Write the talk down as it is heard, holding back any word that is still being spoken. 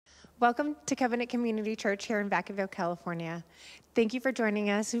Welcome to Covenant Community Church here in Vacaville, California. Thank you for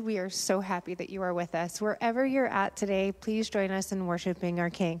joining us. We are so happy that you are with us. Wherever you're at today, please join us in worshiping our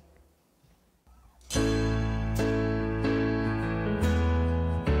King.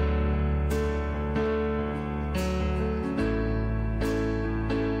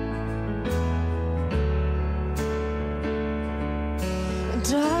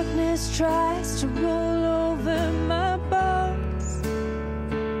 Darkness tries to roll over my bones.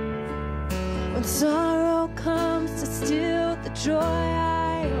 When sorrow comes to steal the joy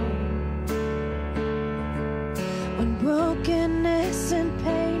I own. When brokenness and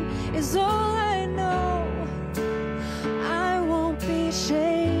pain is all I know, I won't be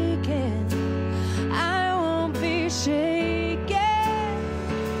shaken. I won't be shaken.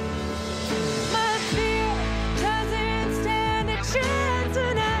 My fear doesn't stand a chance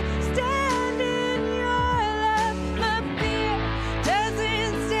when I stand in your love. My fear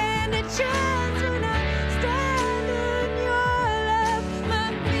doesn't stand a chance when I stand in your love. My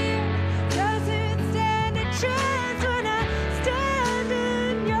fear doesn't stand a chance when I stand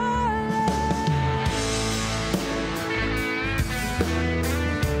in your love.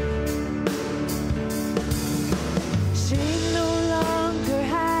 Shame no longer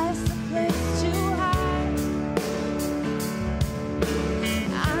has a place to hide.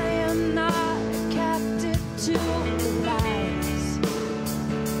 I am not a captive to the lies.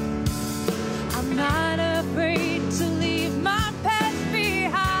 I'm not afraid to leave my past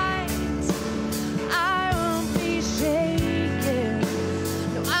behind. I won't be shaken.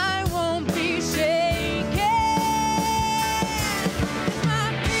 No, I won't be shaken. My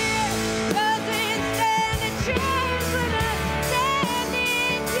fear doesn't stand a chance when I stand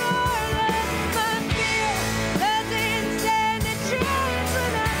in your love. My fear doesn't stand a chance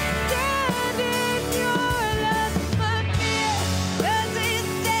when I stand in your love. My fear doesn't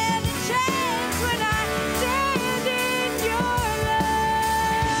stand a chance when I stand in your love.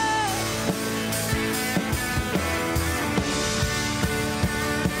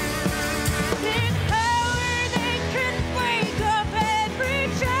 There's power that can break up every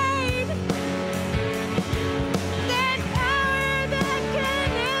chain. There's power that can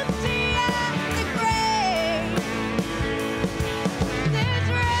empty out the grave. There's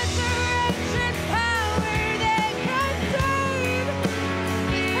resurrection power that can save.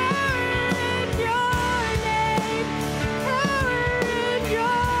 There's power in your name. Power in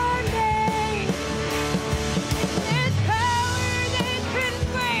your name. There's power that can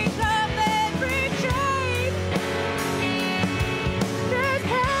break up every chain. There's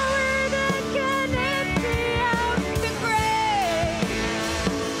power that can empty out the grave.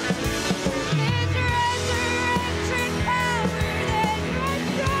 There's resurrection power that can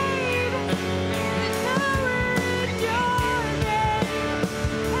save. There's power in your name.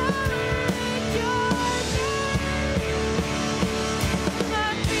 Power in your name.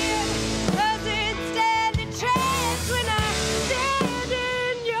 My fear doesn't stand a chance when I stand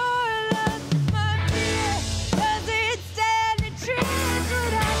in your love. My fear doesn't stand a chance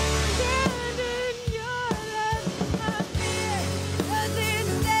when I stand in your love. My fear doesn't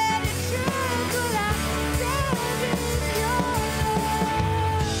stand a chance when I stand in your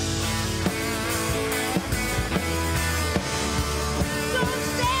love. So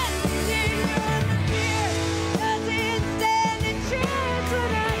standing in your fear doesn't stand a chance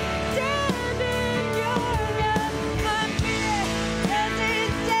when I stand in your love. My fear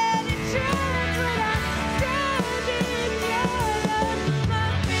doesn't stand a chance when I stand in your love. My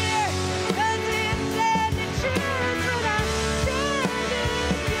fear doesn't stand a chance when I stand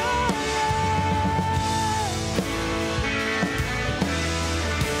in your love.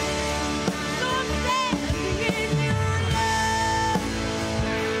 So I'm standing in your love.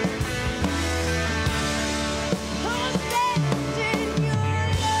 I'm standing in your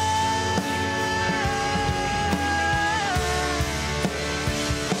love.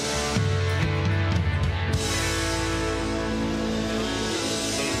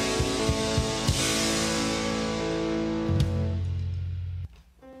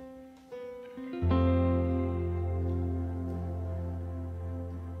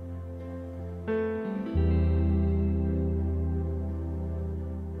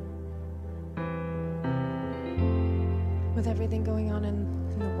 With everything going on in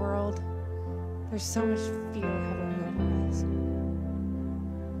the world, there's so much fear hovering over us.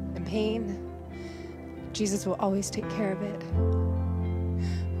 And pain, Jesus will always take care of it.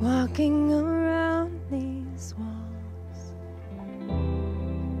 Walking around these walls,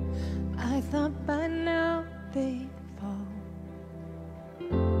 I thought by now they'd fall,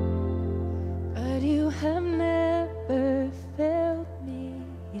 but you have never failed me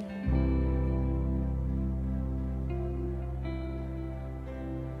yet.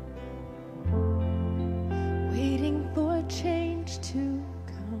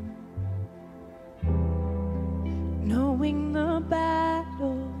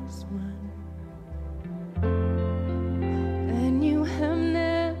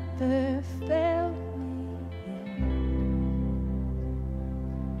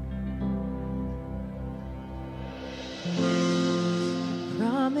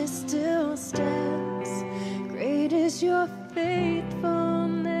 promise still stands. Great is your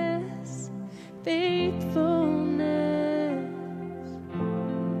faithfulness, faithfulness.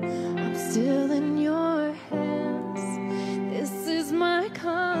 I'm still in your hands. This is my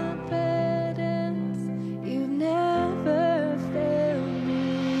confidence. You've never failed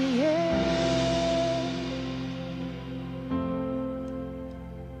me yet.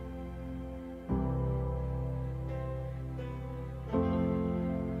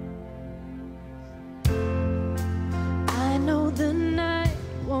 I know the night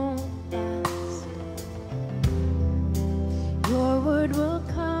won't last. Your word will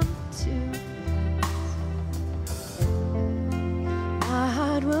come to pass. My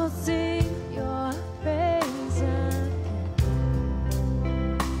heart will sing your praise again.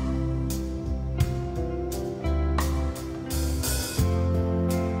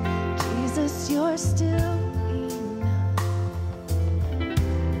 Jesus, you're still enough.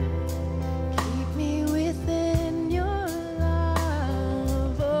 Keep me within your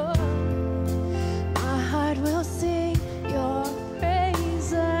love. Oh, my heart will sing your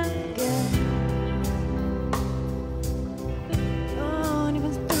praise again. On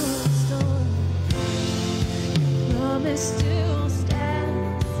even through the storm, your promise still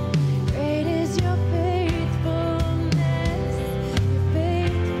stands. Great is your faithfulness, your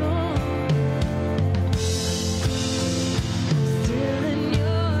faithfulness. Still in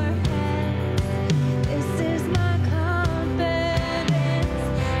your hands. This is my confidence.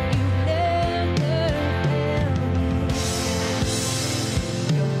 You've never failed me.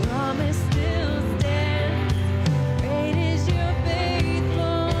 Your promise still stands. Great is your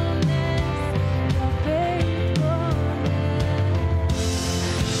faithfulness, your faithfulness.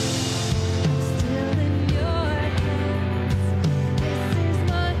 Still in your hands. This is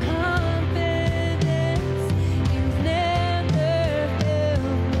my confidence. You've never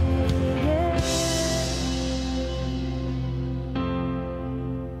failed me yet.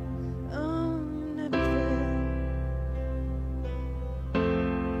 Oh, you never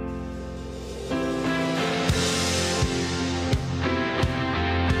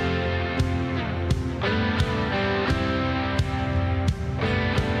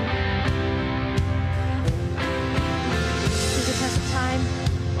Through the test of time,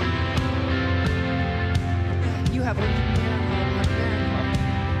 you have worked a miracle.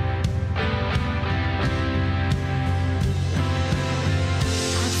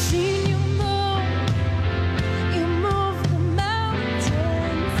 I've seen you move the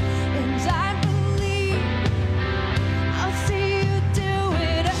mountains, and I believe I'll see you do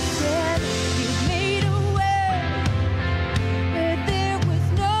it again. You've made a way where there was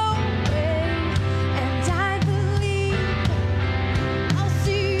no way, and I believe I'll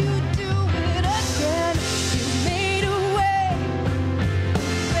see you do it again. You made a way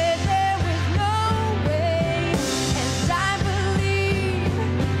where there was no way, and I believe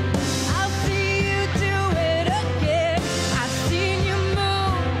I'll see you do it again. I've seen you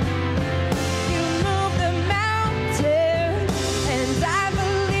move the mountains, and I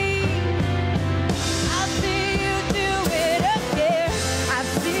believe I'll see you do it again.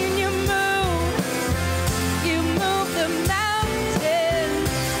 I've seen you move the mountains,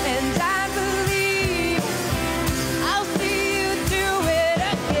 and I believe I'll see you do it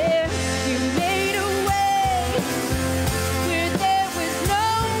again. You made a way where there was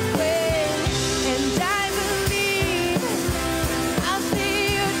no way, and I believe I'll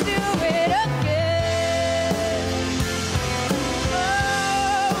see you do it again.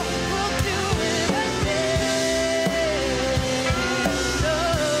 Oh, we'll do it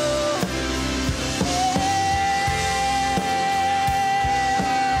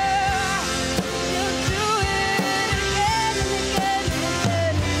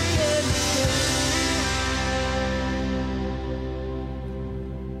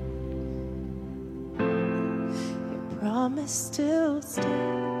Your promise still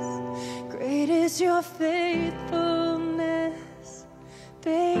stands. Great is your faithfulness,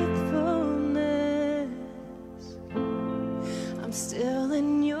 faithfulness. I'm still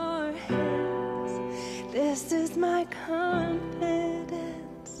in your hands. This is my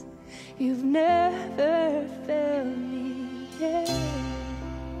confidence. You've never failed me yet.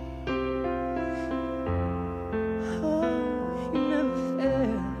 Oh, you never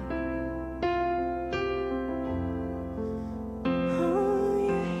failed. Oh,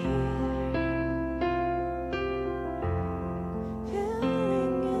 you're here,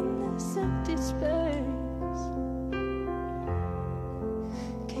 filling in this empty space.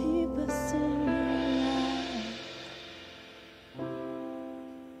 Keep us in your light.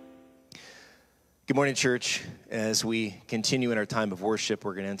 Good morning, church. As we continue in our time of worship,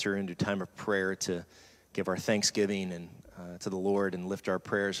 we're going to enter into time of prayer to give our thanksgiving and to the Lord and lift our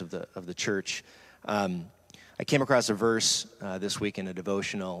prayers of the church. I came across a verse this week in a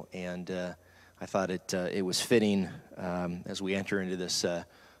devotional, and I thought it was fitting as we enter into this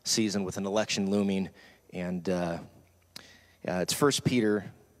season with an election looming. And it's 1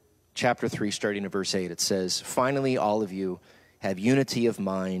 Peter chapter 3, starting at verse 8. It says, "Finally, all of you have unity of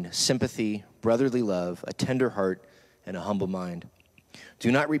mind, sympathy, brotherly love, a tender heart, and a humble mind.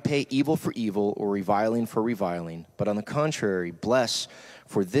 Do not repay evil for evil or reviling for reviling, but on the contrary, bless,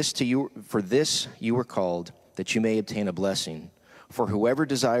 for this you were called, that you may obtain a blessing. For whoever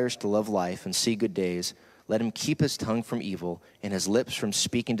desires to love life and see good days, let him keep his tongue from evil and his lips from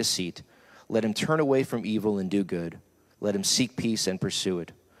speaking deceit. Let him turn away from evil and do good. Let him seek peace and pursue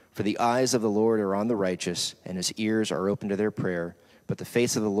it. For the eyes of the Lord are on the righteous, and his ears are open to their prayer, but the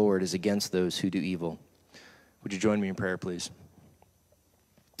face of the Lord is against those who do evil." Would you join me in prayer, please?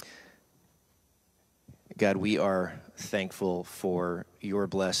 God, we are thankful for your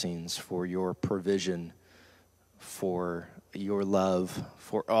blessings, for your provision, for your love,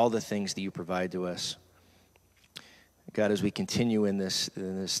 for all the things that you provide to us. God, as we continue in this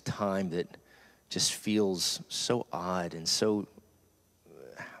time that just feels so odd and so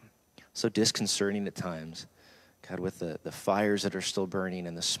disconcerting at times, God, with the fires that are still burning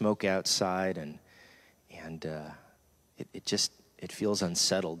and the smoke outside, and it feels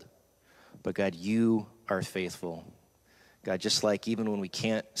unsettled. But God, you are faithful. God, just like even when we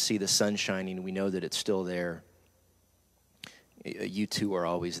can't see the sun shining, we know that it's still there. You too are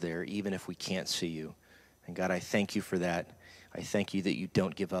always there, even if we can't see you. And God, I thank you for that. I thank you that you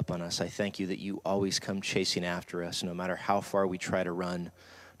don't give up on us. I thank you that you always come chasing after us, no matter how far we try to run,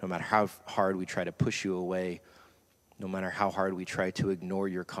 no matter how hard we try to push you away, no matter how hard we try to ignore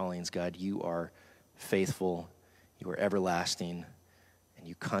your callings. God, you are faithful, you are everlasting, and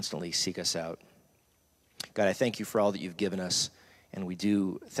you constantly seek us out. God, I thank you for all that you've given us, and we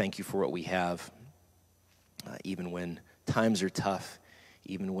do thank you for what we have, even when times are tough,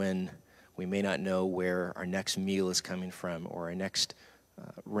 even when we may not know where our next meal is coming from or our next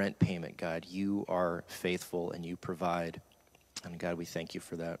rent payment. God, you are faithful and you provide, and God, we thank you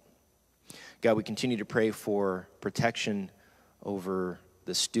for that. God, we continue to pray for protection over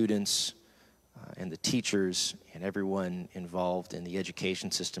the students and the teachers and everyone involved in the education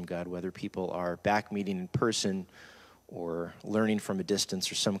system, God, whether people are back meeting in person or learning from a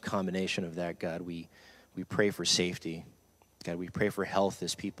distance or some combination of that. God, we pray for safety. God, we pray for health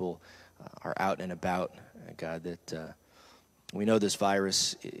as people are out and about. God, that we know this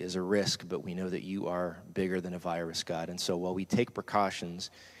virus is a risk, but we know that you are bigger than a virus, God. And so while we take precautions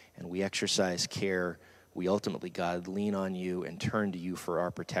and we exercise care, we ultimately, God, lean on you and turn to you for our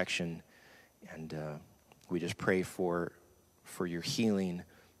protection. And we just pray for your healing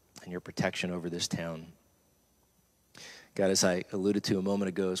and your protection over this town. God, as I alluded to a moment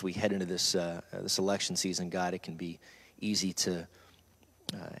ago, as we head into this election season, God, it can be easy to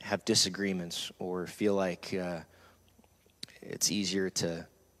have disagreements or feel like it's easier to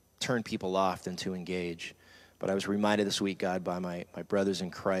turn people off than to engage. But I was reminded this week, God, by my brothers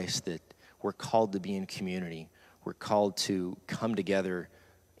in Christ, that we're called to be in community. We're called to come together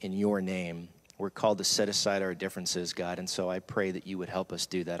in your name. We're called to set aside our differences, God, and so I pray that you would help us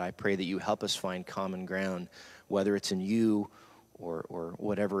do that. I pray that you help us find common ground, whether it's in you or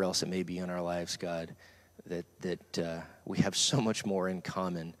whatever else it may be in our lives, God, that we have so much more in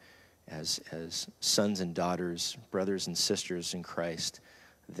common as sons and daughters, brothers and sisters in Christ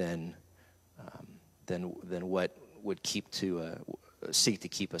than what would seek to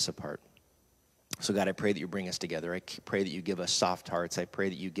keep us apart. So God, I pray that you bring us together. I pray that you give us soft hearts. I pray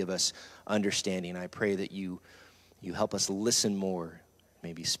that you give us understanding. I pray that you help us listen more,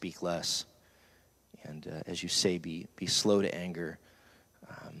 maybe speak less. And as you say, be slow to anger.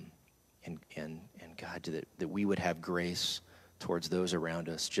 And God, that we would have grace towards those around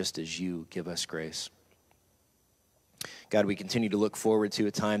us, just as you give us grace. God, we continue to look forward to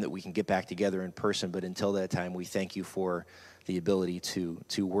a time that we can get back together in person, but until that time, we thank you for the ability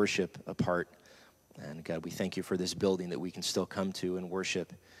to worship apart. And God, we thank you for this building that we can still come to and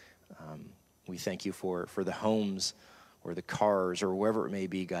worship. We thank you for the homes or the cars or wherever it may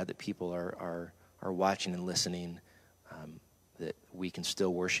be, God, that people are watching and listening, that we can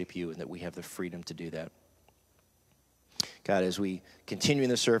still worship you and that we have the freedom to do that. God, as we continue in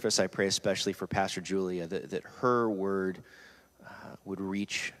the service, I pray especially for Pastor Julia, that her word would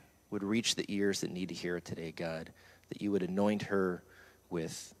reach the ears that need to hear it today, God, that you would anoint her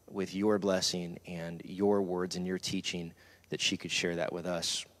with your blessing and your words and your teaching, that she could share that with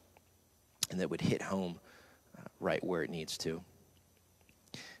us. and that would hit home right where it needs to.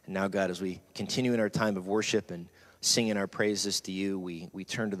 And now, God, as we continue in our time of worship and singing our praises to you, we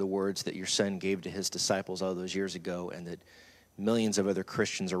turn to the words that your son gave to his disciples all those years ago, and that millions of other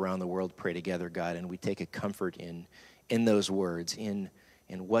Christians around the world pray together, God, and we take a comfort in those words, in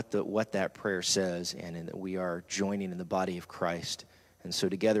what that prayer says, and in that we are joining in the body of Christ. And so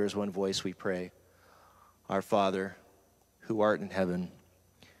together as one voice we pray, Our Father, who art in heaven,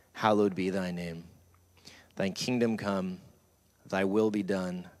 hallowed be thy name. Thy kingdom come, thy will be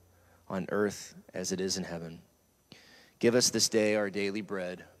done on earth as it is in heaven. Give us this day our daily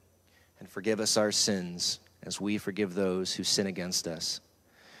bread, and forgive us our sins as we forgive those who sin against us.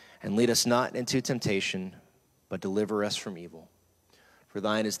 And lead us not into temptation, but deliver us from evil. For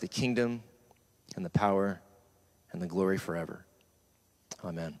thine is the kingdom and the power and the glory forever.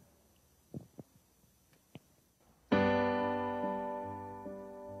 Amen.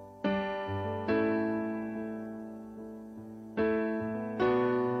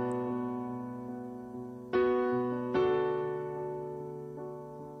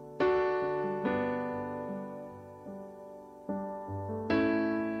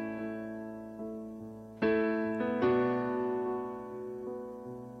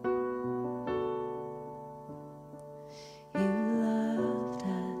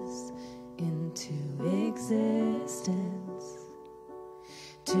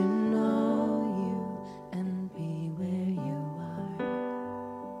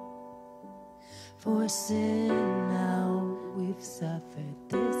 For sin now we've suffered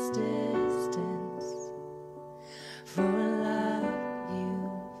this distance. For love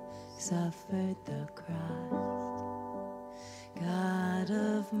you've suffered the cross. God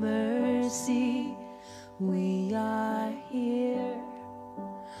of mercy, we are here.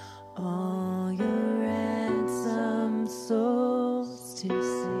 All your ransomed souls to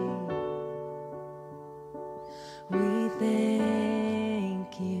see. We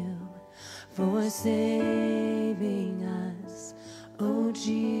thank you for saving us, oh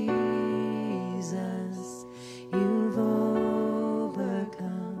Jesus. You've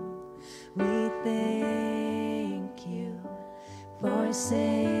overcome. We thank you for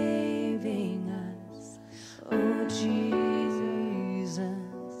saving us, oh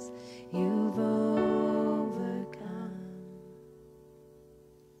Jesus. You've overcome.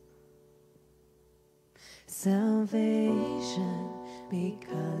 Salvation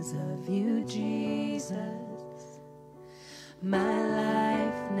because of you, Jesus. My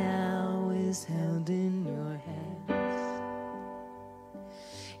life now is held in your hands.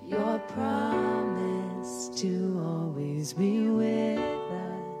 Your promise to always be with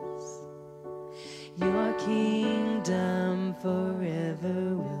us. Your kingdom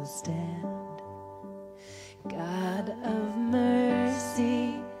forever will stand. God of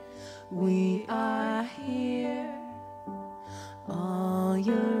mercy, we are here. All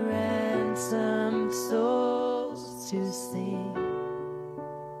your ransomed souls to sing.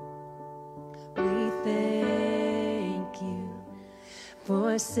 We thank you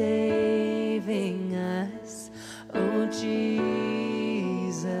for saving us, oh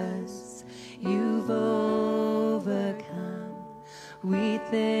Jesus. You've overcome. We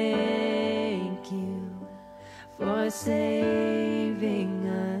thank you for saving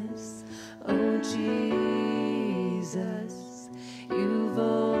us, oh Jesus. You've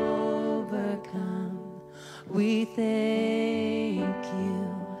overcome. We thank you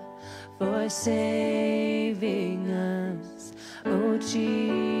for saving us, oh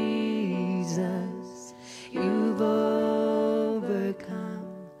Jesus. You've overcome.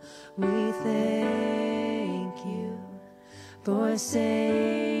 We thank you for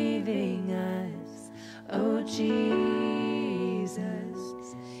saving us, oh Jesus.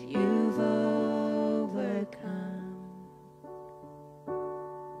 You've overcome.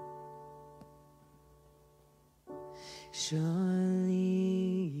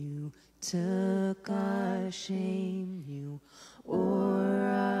 Surely you took our shame, you bore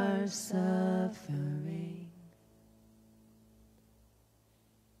our suffering.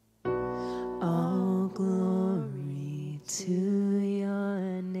 All glory to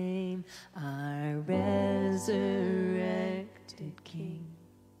your name, our resurrected King.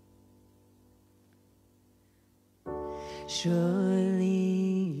 Surely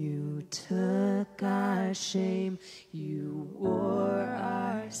you took our shame, you wore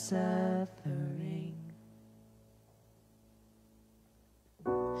our suffering.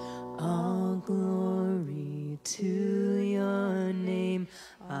 All glory to your name,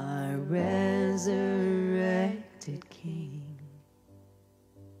 our resurrected King.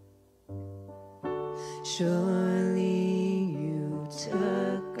 Surely you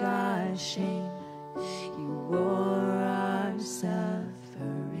took our shame,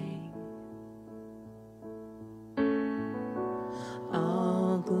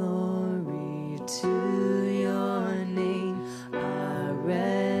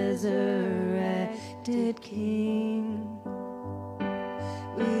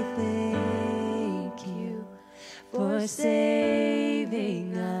 we thank you for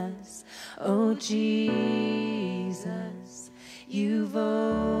saving us. Oh Jesus, you've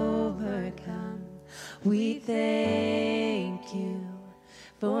overcome. We thank you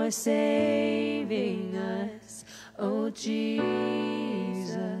for saving us. Oh Jesus,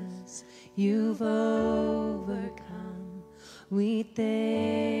 you've overcome. We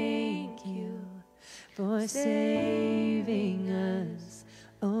thank you for saving us.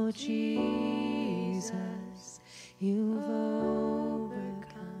 Oh Jesus, you've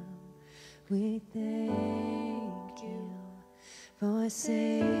overcome. We thank you for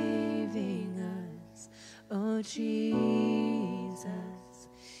saving us. Oh Jesus,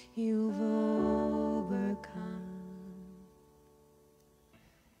 you've overcome.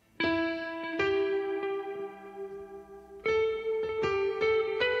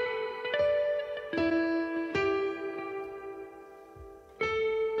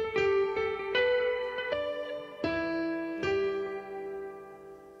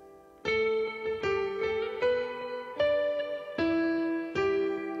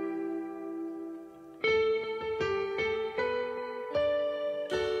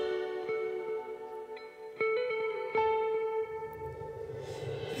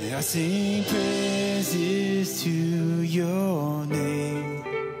 I sing praises to your name,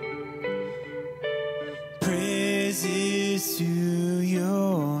 praises to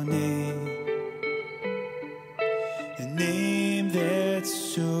your name, a name that's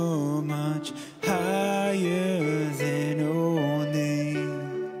so much higher than all name.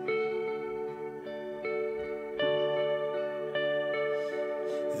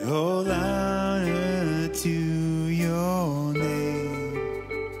 All honor to your name,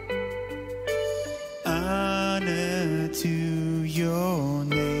 honor to your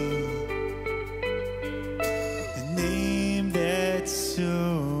name, a name that's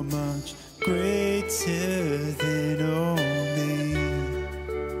so much greater than all name.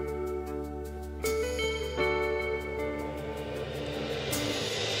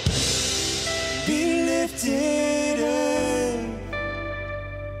 Be lifted up,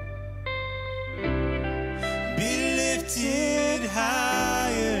 be lifted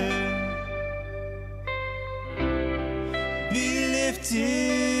higher, be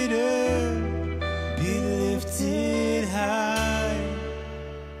lifted up, be lifted high.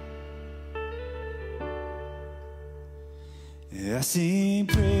 I sing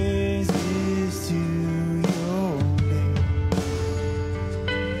praises to your name,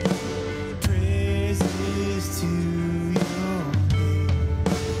 praises to your name,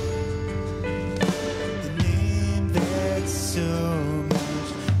 the name that's so much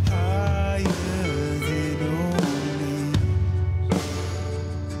higher than all names.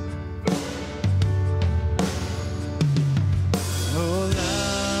 All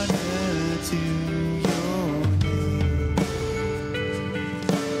honor to your name,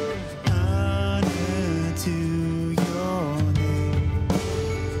 honor to your name,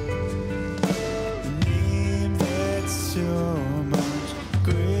 the name that's so much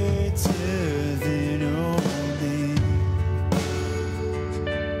greater than all names.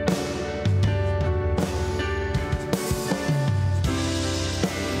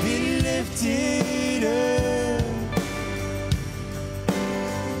 Be lifted up,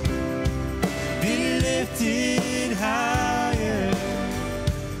 be lifted higher,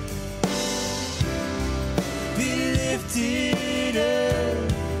 be lifted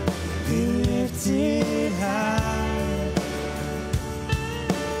up, be lifted high.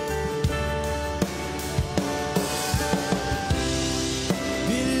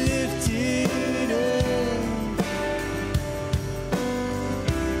 Be lifted up,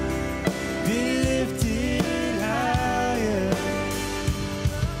 be lifted higher,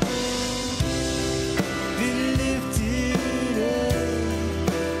 be lifted up,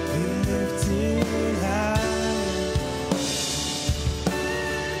 be lifted high.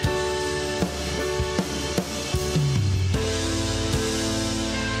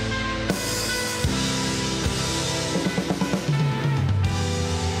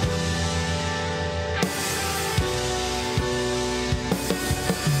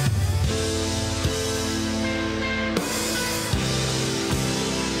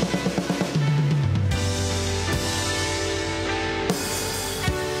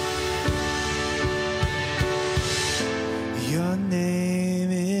 Your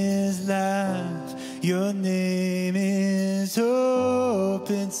name is life, your name is hope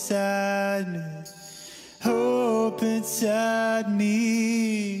inside me, hope inside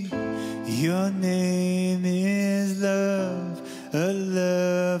me. Your name is love, a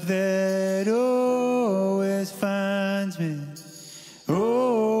love that always finds me,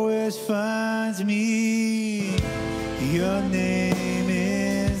 always always finds me. Your name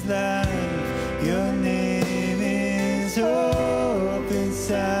is life. Your name is hope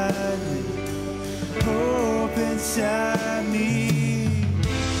inside me. Hope inside me.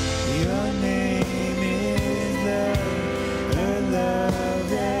 Your name is love. A love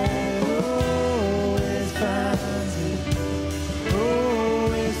that always finds me.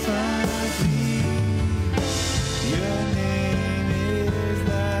 Always finds me. Your name is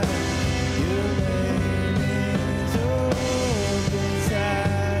life. Your name is hope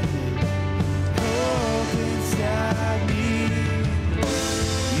inside me. Hope inside me.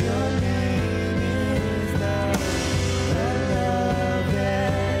 Your name is love. A love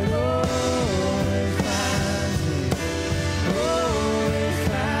that always finds me. Always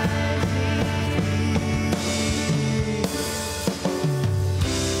finds me.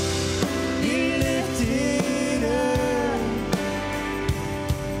 Be lifted up.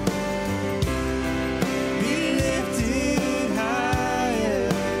 Be lifted higher.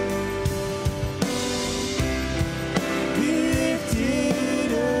 Be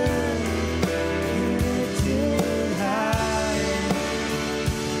lifted up. Be lifted higher.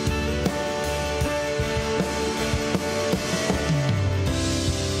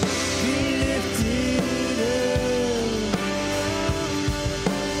 Be lifted up.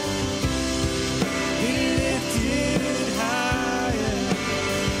 Be lifted higher.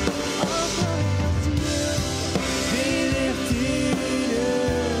 Be lifted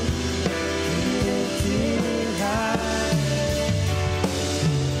up. Be lifted higher.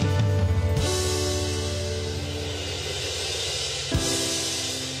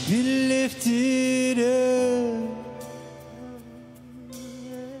 Be lifted up.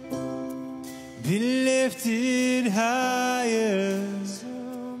 Be lifted higher. So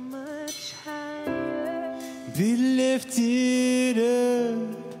much higher. Be lifted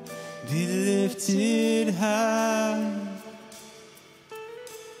up. Be lifted high.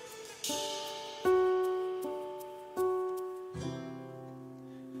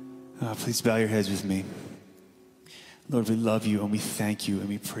 Please bow your heads with me. Lord, we love you and we thank you and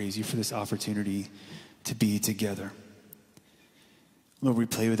we praise you for this opportunity to be together. Lord, we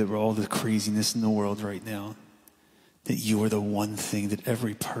pray with all the craziness in the world right now, that you are the one thing that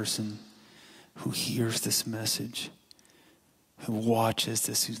every person who hears this message, who watches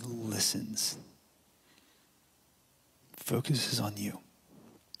this, who listens, focuses on you.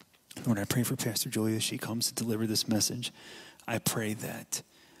 Lord, I pray for Pastor Julia as she comes to deliver this message. I pray that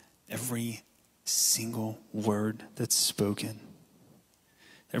every single word that's spoken,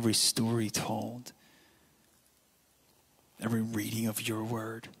 every story told, every reading of your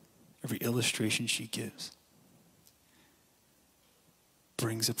word, every illustration she gives,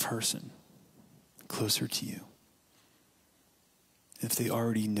 brings a person closer to you. If they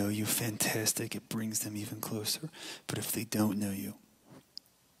already know you, fantastic, it brings them even closer. But if they don't know you,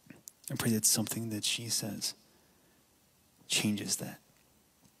 I pray that something that she says changes that.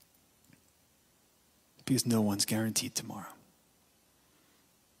 Because no one's guaranteed tomorrow.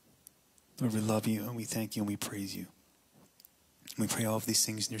 Lord, we love you and we thank you and we praise you. We pray all of these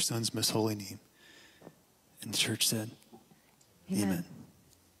things in your Son's most holy name. And the church said, Amen.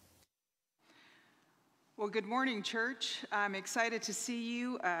 Well, good morning, church. I'm excited to see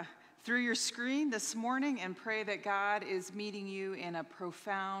you through your screen this morning and pray that God is meeting you in a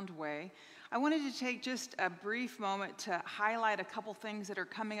profound way. I wanted to take just a brief moment to highlight a couple things that are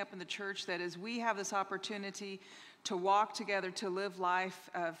coming up in the church that as we have this opportunity to walk together, to live lives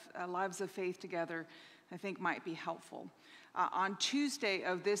of faith together, I think might be helpful. On Tuesday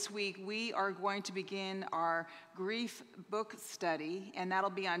of this week, we are going to begin our grief book study, and that'll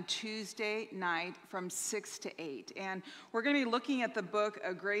be on Tuesday night from 6 to 8. And we're going to be looking at the book,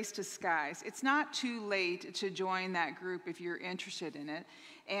 A Grace Disguised. It's not too late to join that group if you're interested in it.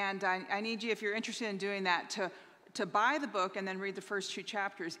 And I need you, if you're interested in doing that, to buy the book and then read the first 2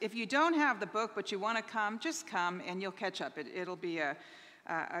 chapters. If you don't have the book but you want to come, just come and you'll catch up. It'll be a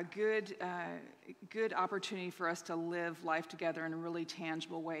good opportunity for us to live life together in a really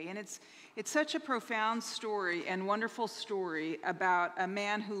tangible way. And it's such a profound story and wonderful story about a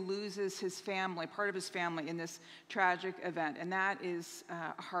man who loses his family, part of his family, in this tragic event. And that is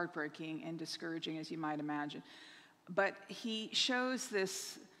heartbreaking and discouraging, as you might imagine. But he shows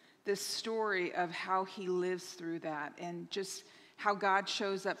this story of how he lives through that and just how God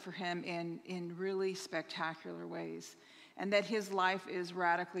shows up for him in really spectacular ways. And that his life is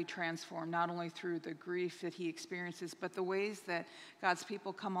radically transformed, not only through the grief that he experiences, but the ways that God's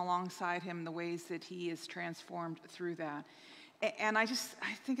people come alongside him, the ways that he is transformed through that. And I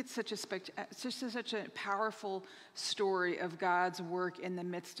think it's such a powerful story of God's work in the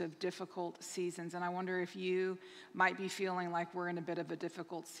midst of difficult seasons. And I wonder if you might be feeling like we're in a bit of a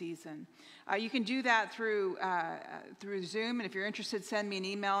difficult season. You can do that through Zoom. And if you're interested, send me an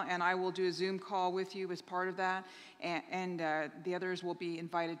email, and I will do a Zoom call with you as part of that. And the others will be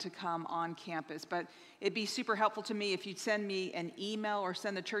invited to come on campus. But it'd be super helpful to me if you'd send me an email or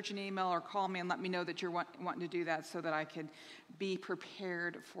send the church an email or call me and let me know that you're wanting to do that so that I could be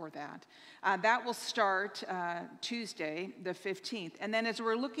prepared for that. That will start Tuesday, the 15th. And then as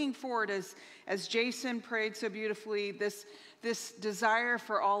we're looking forward, as Jason prayed so beautifully, this desire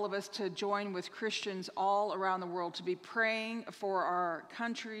for all of us to join with Christians all around the world, to be praying for our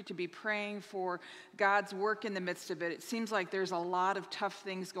country, to be praying for God's work in the midst of it. It seems like there's a lot of tough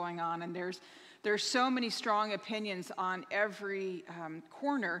things going on, and there's so many strong opinions on every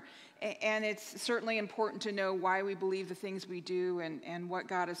corner, and it's certainly important to know why we believe the things we do and what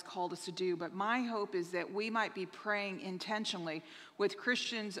God has called us to do. But my hope is that we might be praying intentionally with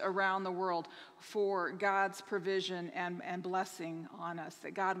Christians around the world for God's provision and blessing on us,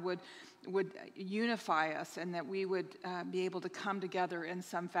 that God would unify us, and that we would be able to come together in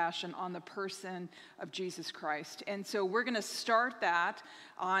some fashion on the person of Jesus Christ. And so we're going to start that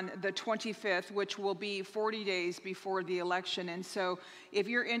on the 25th, which will be 40 days before the election. And so if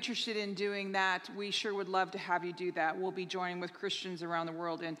you're interested in doing that, we sure would love to have you do that. We'll be joining with Christians around the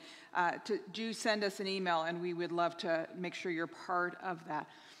world. And do send us an email, and we would love to make sure you're part of that.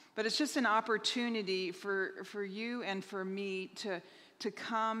 But it's just an opportunity for you and for me to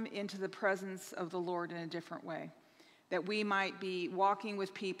come into the presence of the Lord in a different way. That we might be walking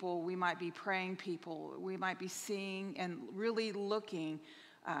with people, we might be praying people, we might be seeing and really looking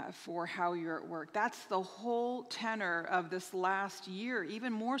for how you're at work. That's the whole tenor of this last year,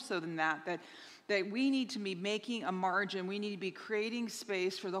 even more so than that we need to be making a margin. We need to be creating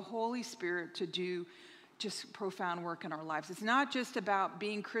space for the Holy Spirit to do just profound work in our lives. It's not just about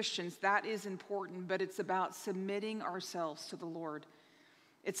being Christians. That is important, but it's about submitting ourselves to the Lord.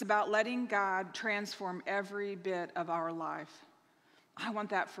 It's about letting God transform every bit of our life. I want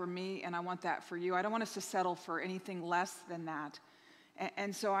that for me, and I want that for you. I don't want us to settle for anything less than that.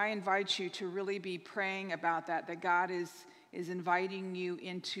 And so I invite you to really be praying about that God is inviting you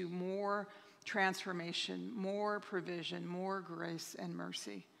into more transformation, more provision, more grace and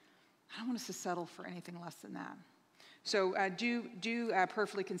mercy. I don't want us to settle for anything less than that. So do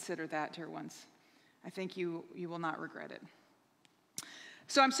prayerfully consider that, dear ones. I think you will not regret it.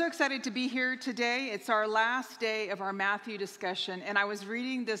 So I'm so excited to be here today. It's our last day of our Matthew discussion, and I was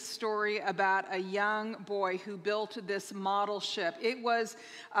reading this story about a young boy who built this model ship. It was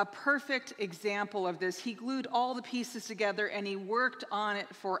a perfect example of this. He glued all the pieces together, and he worked on it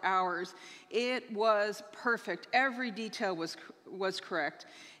for hours. It was perfect. Every detail was correct.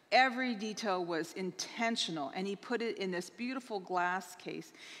 Every detail was intentional, and he put it in this beautiful glass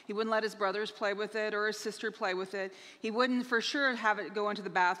case. He wouldn't let his brothers play with it or his sister play with it. He wouldn't for sure have it go into the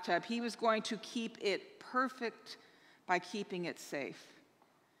bathtub. He was going to keep it perfect by keeping it safe.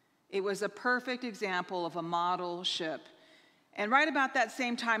 It was a perfect example of a model ship. And right about that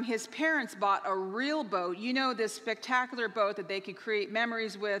same time, his parents bought a real boat. You know, this spectacular boat that they could create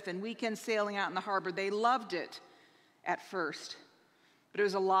memories with and weekend sailing out in the harbor. They loved it at first. But it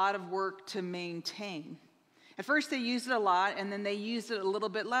was a lot of work to maintain. At first they used it a lot, and then they used it a little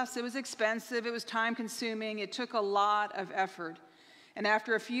bit less. It was expensive, it was time-consuming, it took a lot of effort. And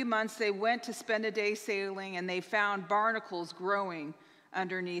after a few months, they went to spend a day sailing, and they found barnacles growing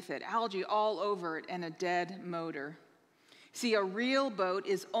underneath it, algae all over it, and a dead motor. See, a real boat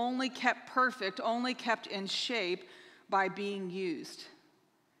is only kept perfect, only kept in shape by being used.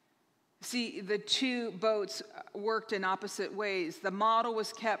 See, the two boats worked in opposite ways. The model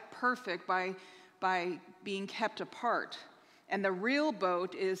was kept perfect by being kept apart. And the real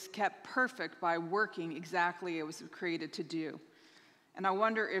boat is kept perfect by working exactly as it was created to do. And I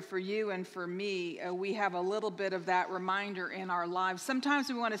wonder if for you and for me, we have a little bit of that reminder in our lives. Sometimes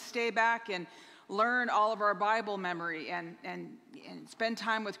we want to stay back and learn all of our Bible memory and spend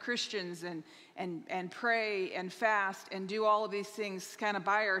time with Christians and pray and fast and do all of these things kind of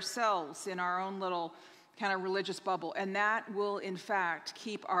by ourselves in our own little kind of religious bubble. And that will, in fact,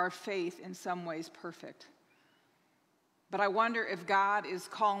 keep our faith in some ways perfect. But I wonder if God is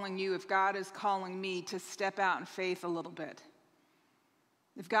calling you, if God is calling me to step out in faith a little bit.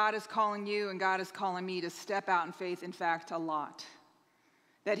 If God is calling you and God is calling me to step out in faith, in fact, a lot.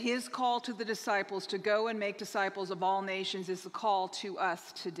 That his call to the disciples to go and make disciples of all nations is a call to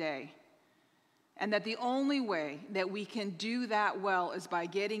us today. And that the only way that we can do that well is by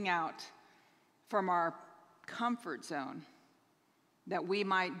getting out from our comfort zone that we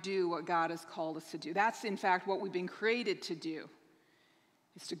might do what God has called us to do. That's, in fact, what we've been created to do,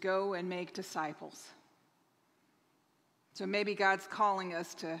 is to go and make disciples. So maybe God's calling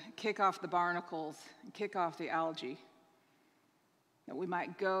us to kick off the barnacles and kick off the algae, that we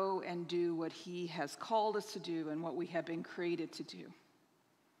might go and do what he has called us to do and what we have been created to do.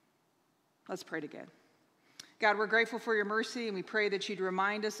 Let's pray together. God, we're grateful for your mercy, and we pray that you'd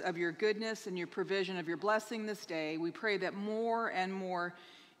remind us of your goodness and your provision of your blessing this day. We pray that more and more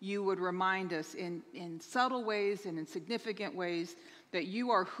you would remind us in subtle ways and in significant ways that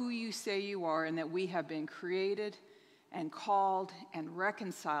you are who you say you are, and that we have been created and called and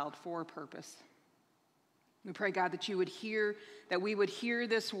reconciled for a purpose. We pray, God, that we would hear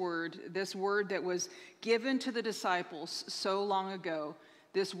this word that was given to the disciples so long ago,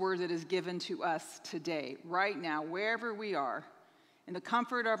 this word that is given to us today, right now, wherever we are, in the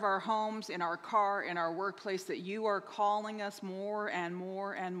comfort of our homes, in our car, in our workplace, that you are calling us more and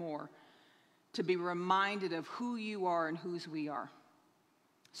more and more to be reminded of who you are and whose we are.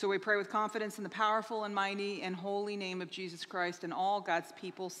 So we pray with confidence in the powerful and mighty and holy name of Jesus Christ, and all God's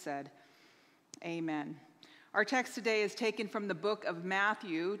people said, amen. Our text today is taken from the book of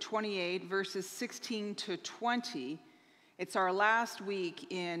Matthew 28, verses 16 to 20. It's our last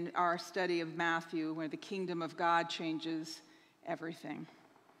week in our study of Matthew, where the kingdom of God changes everything.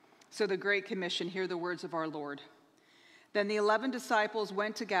 So the Great Commission, hear the words of our Lord. Then the 11 disciples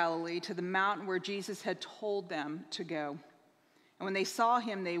went to Galilee, to the mountain where Jesus had told them to go. And when they saw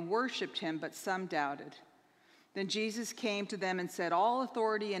him, they worshipped him, but some doubted. Then Jesus came to them and said, all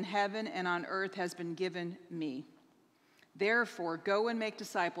authority in heaven and on earth has been given me. Therefore, go and make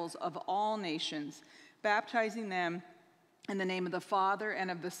disciples of all nations, baptizing them in the name of the Father and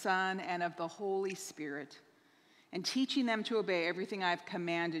of the Son and of the Holy Spirit, and teaching them to obey everything I have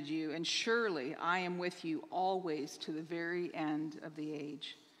commanded you. And surely I am with you always to the very end of the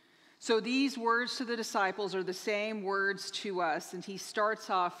age. So these words to the disciples are the same words to us. And he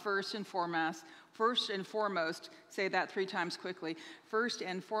starts off first and foremost, say that 3 times quickly, first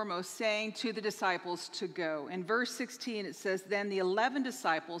and foremost, saying to the disciples to go. In verse 16, it says, then the 11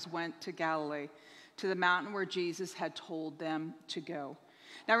 disciples went to Galilee, to the mountain where Jesus had told them to go.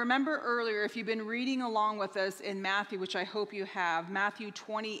 Now remember earlier, if you've been reading along with us in Matthew, which I hope you have, Matthew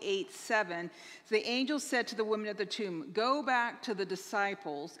 28:7, the angel said to the women at the tomb, go back to the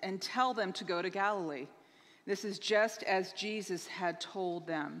disciples and tell them to go to Galilee. This is just as Jesus had told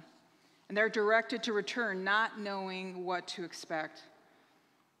them. And they're directed to return, not knowing what to expect.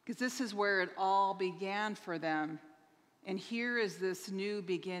 Because this is where it all began for them. And here is this new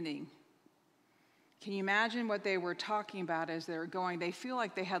beginning. Can you imagine what they were talking about as they were going? They feel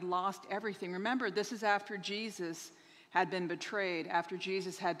like they had lost everything. Remember, this is after Jesus had been betrayed, after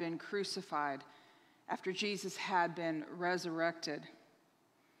Jesus had been crucified, after Jesus had been resurrected.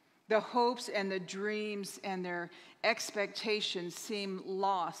 The hopes and the dreams and their expectations seem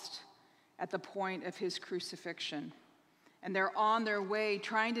lost at the point of his crucifixion. And they're on their way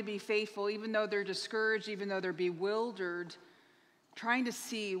trying to be faithful, even though they're discouraged, even though they're bewildered, trying to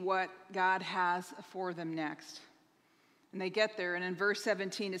see what God has for them next. And they get there, and in verse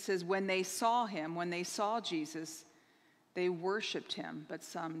 17 it says, when they saw him, when they saw Jesus, they worshiped him, but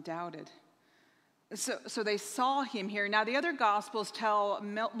some doubted. So they saw him here. Now the other Gospels tell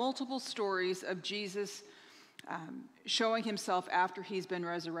multiple stories of Jesus showing himself after he's been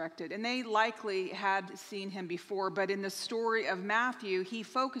resurrected. And they likely had seen him before, but in the story of Matthew, he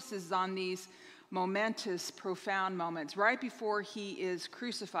focuses on these momentous, profound moments right before he is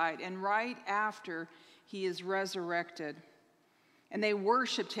crucified and right after he is resurrected. And they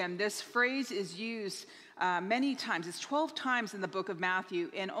worshiped him. This phrase is used many times. It's 12 times in the book of Matthew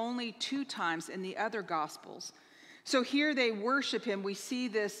and only 2 times in the other Gospels. So here they worship him. We see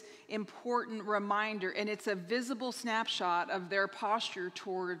this important reminder, and it's a visible snapshot of their posture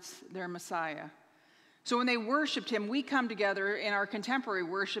towards their Messiah. So when they worshiped him, we come together in our contemporary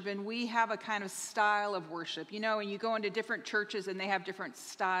worship, and we have a kind of style of worship. You know, and you go into different churches, and they have different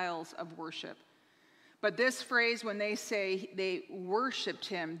styles of worship. But this phrase, when they say they worshiped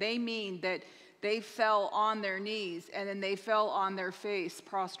him, they mean that they fell on their knees, and then they fell on their face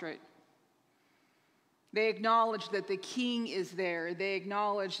prostrate. They acknowledge that the king is there. They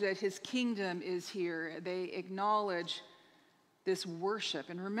acknowledge that his kingdom is here. They acknowledge this worship.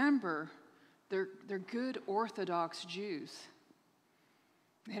 And remember, they're good Orthodox Jews.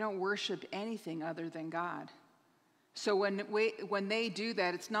 They don't worship anything other than God. So when they do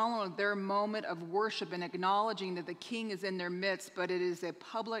that, it's not only their moment of worship and acknowledging that the king is in their midst, but it is a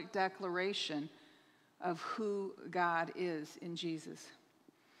public declaration of who God is in Jesus.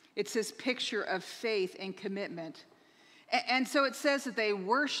 It's this picture of faith and commitment. And so it says that they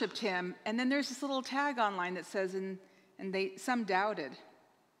worshiped him, and then there's this little tag online that says, and some doubted.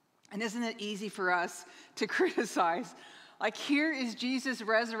 And isn't it easy for us to criticize? Like, here is Jesus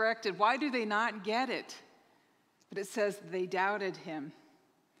resurrected. Why do they not get it? But it says they doubted him.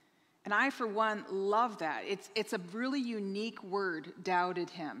 And I, for one, love that. It's a really unique word, doubted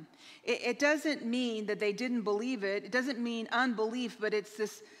him. It doesn't mean that they didn't believe it. It doesn't mean unbelief, but it's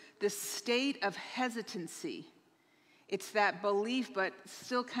this state of hesitancy. It's that belief, but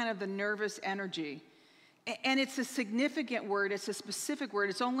still kind of the nervous energy. And it's a significant word. It's a specific word.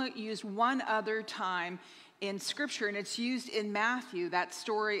 It's only used one other time in Scripture, and it's used in Matthew, that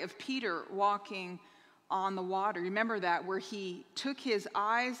story of Peter walking on the water. Remember that, where he took his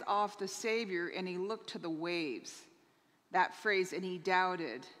eyes off the Savior and he looked to the waves. That phrase, and he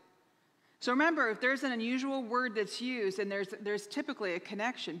doubted. So remember, if there's an unusual word that's used, and there's typically a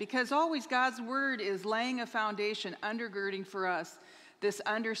connection, because always God's word is laying a foundation, undergirding for us this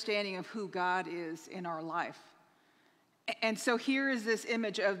understanding of who God is in our life. And so here is this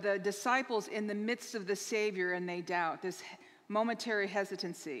image of the disciples in the midst of the Savior, and they doubt, this momentary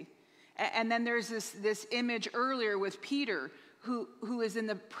hesitancy. And then there's this image earlier with Peter, who is in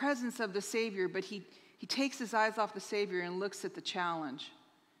the presence of the Savior, but he takes his eyes off the Savior and looks at the challenge,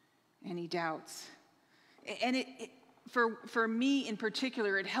 and he doubts. And for me in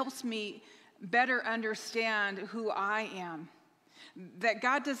particular, it helps me better understand who I am. That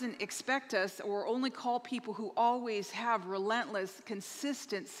God doesn't expect us or only call people who always have relentless,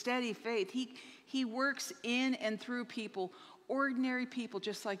 consistent, steady faith. He works in and through people, ordinary people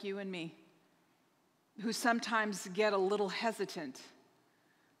just like you and me, who sometimes get a little hesitant,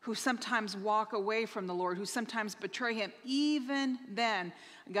 who sometimes walk away from the Lord, who sometimes betray him. Even then,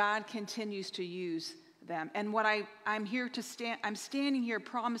 God continues to use them. And what I'm standing here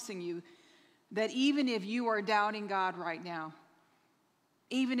promising you that even if you are doubting God right now,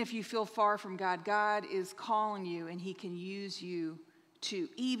 even if you feel far from God, God is calling you, and he can use you too,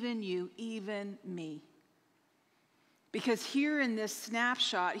 even you, even me. Because here in this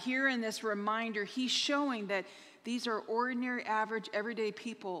snapshot, here in this reminder, he's showing that these are ordinary, average, everyday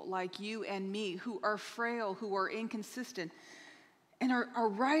people like you and me who are frail, who are inconsistent, and are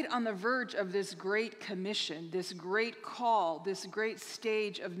right on the verge of this great commission, this great call, this great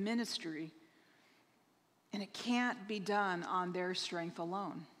stage of ministry. And it can't be done on their strength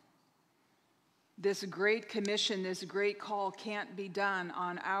alone. This great commission, this great call can't be done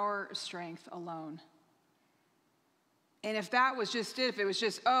on our strength alone. And if that was just it, if it was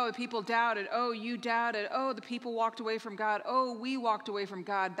just, oh, the people doubted, oh, you doubted, oh, the people walked away from God, oh, we walked away from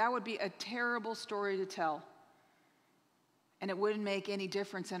God, that would be a terrible story to tell. And it wouldn't make any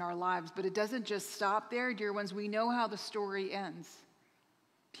difference in our lives. But it doesn't just stop there, dear ones. We know how the story ends.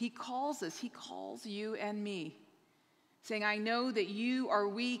 He calls us, he calls you and me, saying, I know that you are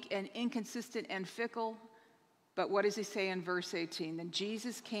weak and inconsistent and fickle, but what does he say in verse 18? Then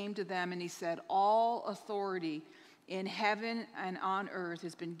Jesus came to them and he said, all authority in heaven and on earth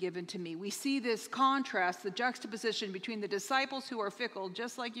has been given to me. We see this contrast, the juxtaposition between the disciples who are fickle,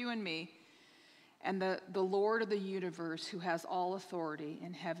 just like you and me, and the Lord of the universe who has all authority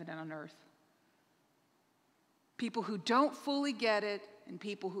in heaven and on earth. People who don't fully get it,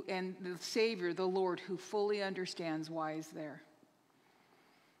 and the Savior, the Lord, who fully understands why he's there.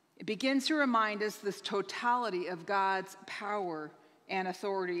 It begins to remind us this totality of God's power and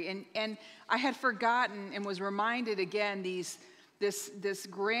authority. And I had forgotten and was reminded again this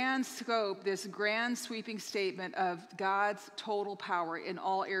grand scope, this grand sweeping statement of God's total power in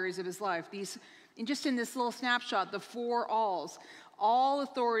all areas of his life. And just in this little snapshot, the four alls: all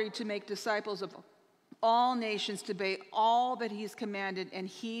authority to make disciples of all nations, to obey all that he's commanded, and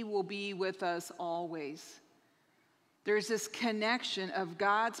he will be with us always. There's this connection of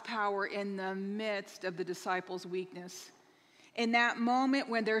God's power in the midst of the disciples' weakness. In that moment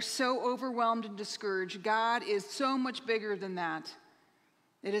when they're so overwhelmed and discouraged, God is so much bigger than that.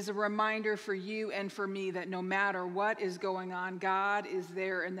 It is a reminder for you and for me that no matter what is going on, God is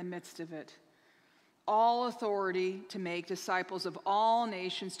there in the midst of it. All authority to make disciples of all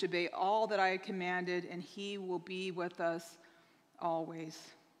nations, to obey all that I had commanded, and he will be with us always.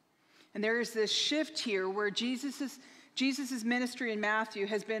 And there is this shift here where Jesus' ministry in Matthew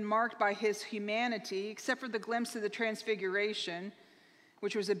has been marked by his humanity, except for the glimpse of the transfiguration,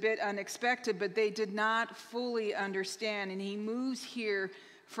 which was a bit unexpected, but they did not fully understand. And he moves here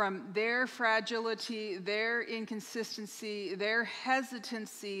from their fragility, their inconsistency, their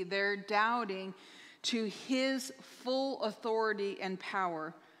hesitancy, their doubting, to his full authority and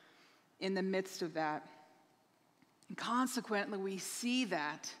power in the midst of that. And consequently, we see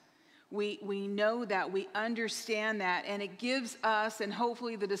that. We know that, we understand that, and it gives us, and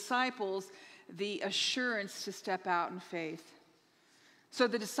hopefully the disciples, the assurance to step out in faith. So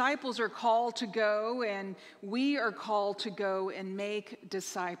the disciples are called to go, and we are called to go and make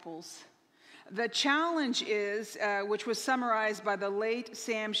disciples. The challenge is, which was summarized by the late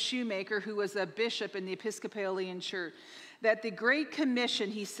Sam Shoemaker, who was a bishop in the Episcopalian Church, that the Great Commission,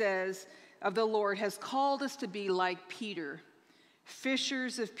 he says, of the Lord has called us to be like Peter,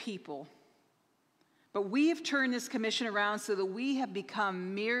 fishers of people. But we have turned this commission around so that we have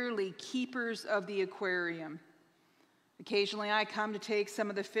become merely keepers of the aquarium. Occasionally I come to take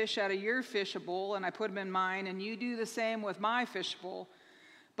some of the fish out of your fish bowl and I put them in mine, and you do the same with my fish bowl.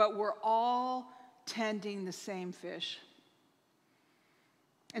 But we're all tending the same fish.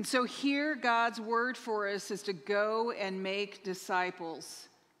 And so here God's word for us is to go and make disciples.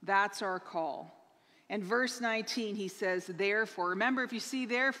 That's our call. In verse 19, he says, therefore. Remember, if you see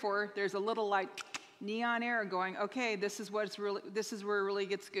therefore, there's a little like neon arrow going, okay, this is where it really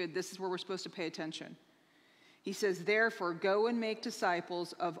gets good. This is where we're supposed to pay attention. He says, therefore, go and make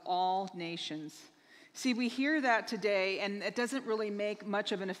disciples of all nations. See, we hear that today, and it doesn't really make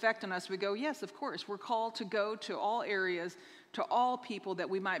much of an effect on us. We go, yes, of course, we're called to go to all areas, to all people, that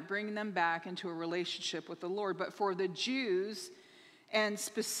we might bring them back into a relationship with the Lord. But for the Jews, and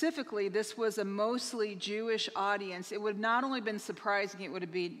specifically, this was a mostly Jewish audience, it would have not only been surprising, it would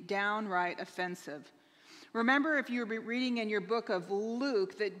have been downright offensive. Remember, if you were reading in your book of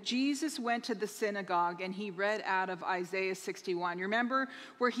Luke, that Jesus went to the synagogue and he read out of Isaiah 61. You remember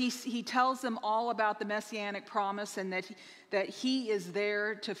where he tells them all about the messianic promise and that he is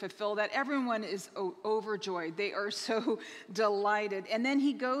there to fulfill that. Everyone is overjoyed. They are so delighted. And then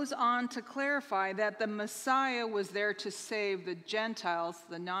he goes on to clarify that the Messiah was there to save the Gentiles,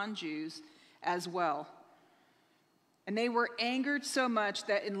 the non-Jews, as well. And they were angered so much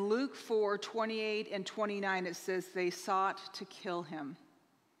that in Luke 4:28 and 29, it says they sought to kill him.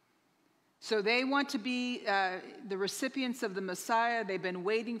 So they want to be the recipients of the Messiah. They've been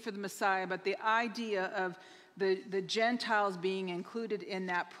waiting for the Messiah, but the idea of the Gentiles being included in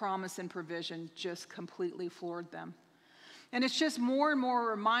that promise and provision just completely floored them. And it's just more and more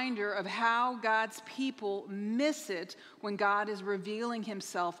a reminder of how God's people miss it when God is revealing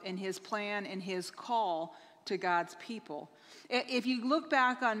himself in his plan and his call to God's people. If you look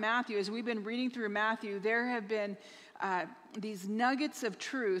back on Matthew, as we've been reading through Matthew, there have been these nuggets of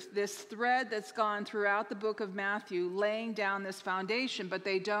truth, this thread that's gone throughout the book of Matthew, laying down this foundation, but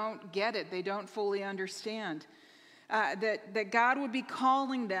they don't get it. They don't fully understand. That God would be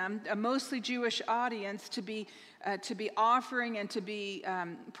calling them, a mostly Jewish audience, to be offering and to be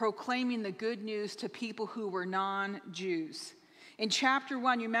proclaiming the good news to people who were non-Jews. In chapter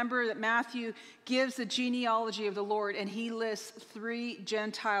 1, you remember that Matthew gives the genealogy of the Lord, and he lists 3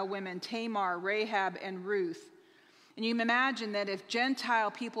 Gentile women, Tamar, Rahab, and Ruth. And you can imagine that if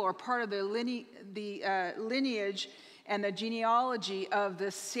Gentile people are part of the lineage and the genealogy of the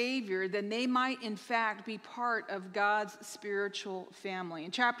Savior, then they might in fact be part of God's spiritual family.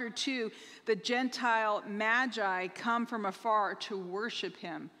 In chapter 2, the Gentile Magi come from afar to worship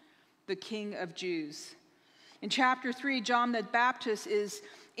him, the King of Jews. In chapter 3, John the Baptist is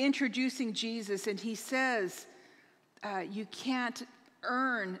introducing Jesus, and he says, you can't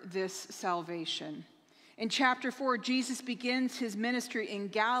earn this salvation. In chapter 4, Jesus begins his ministry in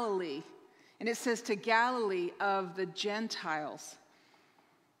Galilee, and it says to Galilee of the Gentiles.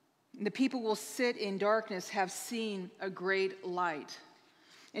 And the people will sit in darkness, have seen a great light.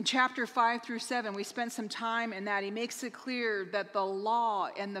 In chapter 5 through 7, we spent some time in that. He makes it clear that the law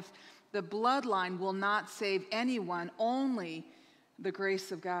and the bloodline will not save anyone, only the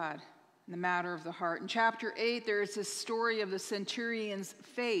grace of God in the matter of the heart. In chapter 8, there is this story of the centurion's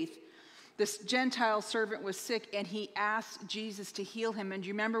faith. This Gentile servant was sick, and he asked Jesus to heal him. And do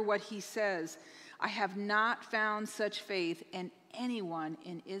you remember what he says? I have not found such faith in anyone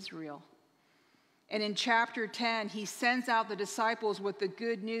in Israel. And in chapter 10, he sends out the disciples with the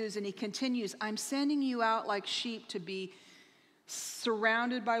good news, and he continues, I'm sending you out like sheep to be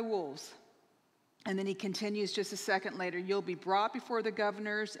surrounded by wolves. And then he continues just a second later, you'll be brought before the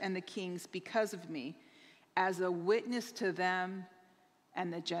governors and the kings because of me as a witness to them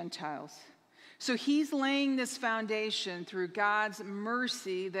and the Gentiles. So he's laying this foundation through God's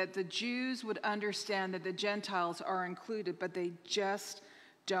mercy that the Jews would understand that the Gentiles are included, but they just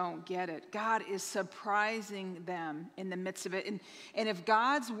don't get it. God is surprising them in the midst of it. And if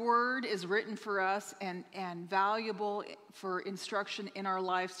God's word is written for us and valuable for instruction in our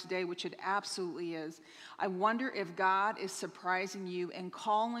lives today, which it absolutely is, I wonder if God is surprising you and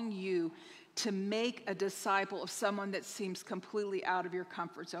calling you to make a disciple of someone that seems completely out of your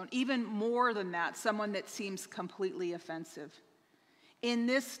comfort zone. Even more than that, someone that seems completely offensive. In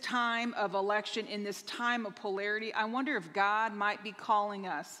this time of election, in this time of polarity, I wonder if God might be calling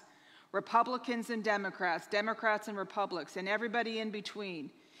us, Republicans and Democrats, Democrats and Republicans, and everybody in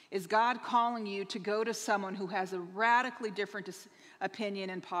between. Is God calling you to go to someone who has a radically different opinion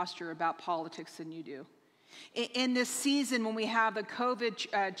and posture about politics than you do? In this season when we have the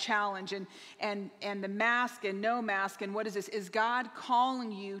COVID challenge and the mask and no mask and what is this, is God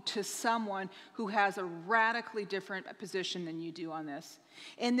calling you to someone who has a radically different position than you do on this?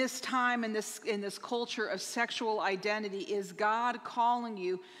 In this time, in this culture of sexual identity, is God calling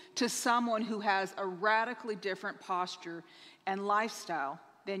you to someone who has a radically different posture and lifestyle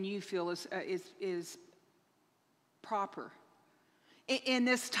than you feel is proper? In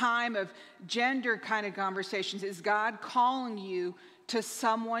this time of gender kind of conversations, is God calling you to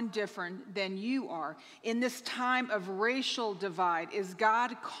someone different than you are? In this time of racial divide, is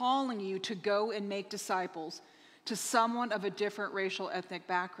God calling you to go and make disciples to someone of a different racial ethnic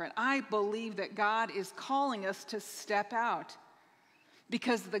background? I believe that God is calling us to step out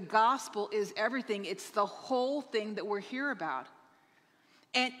because the gospel is everything. It's the whole thing that we're here about.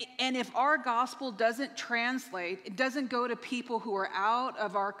 And if our gospel doesn't translate, it doesn't go to people who are out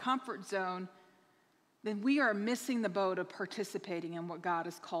of our comfort zone, then we are missing the boat of participating in what God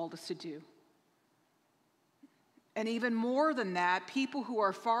has called us to do. And even more than that, people who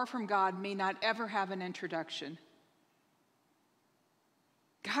are far from God may not ever have an introduction.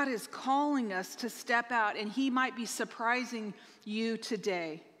 God is calling us to step out, and he might be surprising you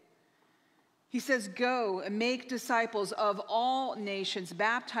today. He says, go and make disciples of all nations,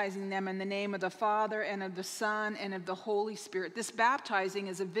 baptizing them in the name of the Father and of the Son and of the Holy Spirit. This baptizing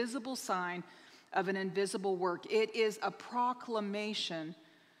is a visible sign of an invisible work. It is a proclamation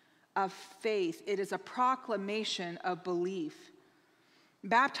of faith. It is a proclamation of belief.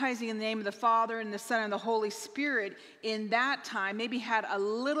 Baptizing in the name of the Father and the Son and the Holy Spirit in that time maybe had a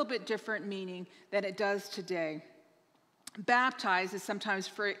little bit different meaning than it does today. Baptize is sometimes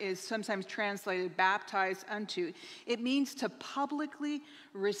translated baptize unto. It means to publicly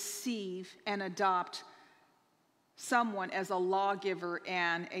receive and adopt someone as a lawgiver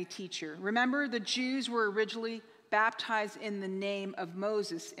and a teacher. Remember, the Jews were originally baptized in the name of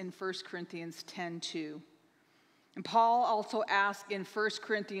Moses in 1 Corinthians 10:2. And Paul also asked in 1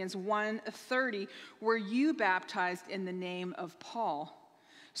 Corinthians 1:30, were you baptized in the name of Paul?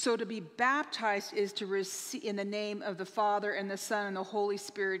 So to be baptized is to receive in the name of the Father and the Son and the Holy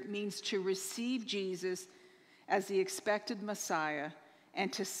Spirit, means to receive Jesus as the expected Messiah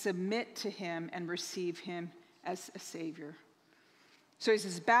and to submit to him and receive him as a Savior. So he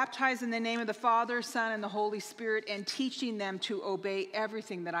says, baptize in the name of the Father, Son, and the Holy Spirit, and teaching them to obey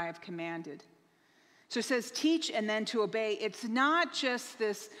everything that I have commanded. So it says teach and then to obey. It's not just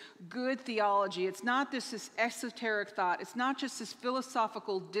this good theology. It's not this esoteric thought. It's not just this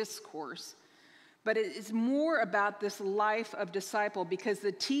philosophical discourse. But it is more about this life of disciple, because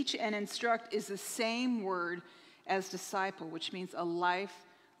the teach and instruct is the same word as disciple, which means a life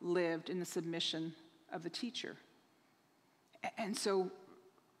lived in the submission of the teacher. And so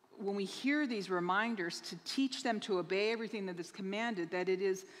when we hear these reminders to teach them to obey everything that is commanded, that it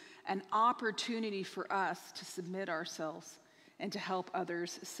is an opportunity for us to submit ourselves and to help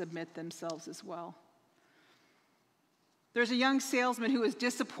others submit themselves as well. There's a young salesman who was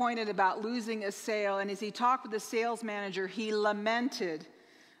disappointed about losing a sale, and as he talked with the sales manager, he lamented.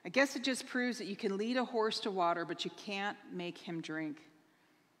 I guess it just proves that you can lead a horse to water, but you can't make him drink.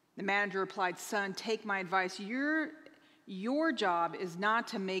 The manager replied, son, take my advice. Your job is not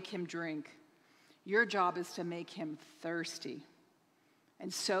to make him drink. Your job is to make him thirsty.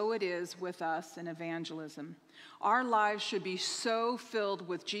 And so it is with us in evangelism. Our lives should be so filled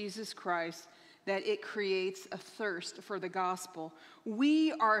with Jesus Christ that it creates a thirst for the gospel.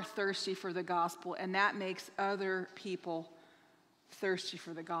 We are thirsty for the gospel, and that makes other people thirsty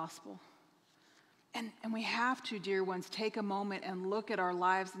for the gospel. And we have to, dear ones, take a moment and look at our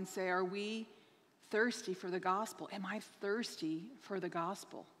lives and say, are we thirsty for the gospel? Am I thirsty for the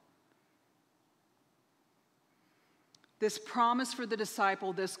gospel? This promise for the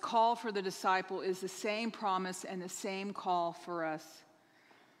disciple, this call for the disciple is the same promise and the same call for us.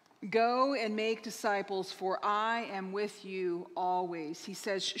 Go and make disciples, for I am with you always. He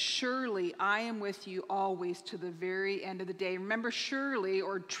says, surely I am with you always to the very end of the day. Remember, surely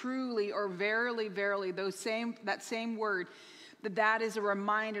or truly or verily, verily, that same word, that is a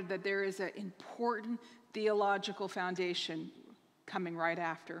reminder that there is an important theological foundation coming right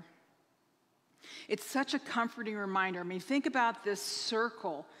after. It's such a comforting reminder. I mean, think about this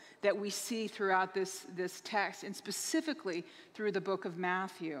circle that we see throughout this text, and specifically through the book of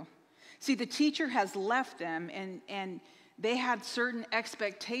Matthew. See, the teacher has left them, and they had certain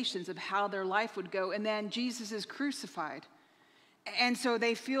expectations of how their life would go, and then Jesus is crucified. And so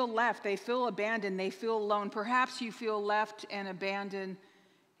they feel left, they feel abandoned, they feel alone. Perhaps you feel left and abandoned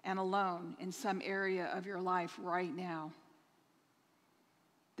and alone in some area of your life right now.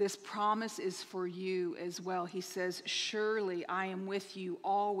 This promise is for you as well. He says, surely I am with you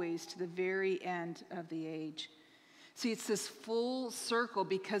always to the very end of the age. See, it's this full circle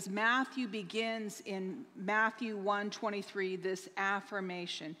because Matthew begins in Matthew 1:23, this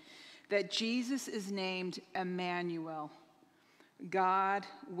affirmation that Jesus is named Emmanuel, God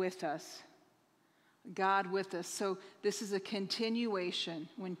with us. God with us. So this is a continuation.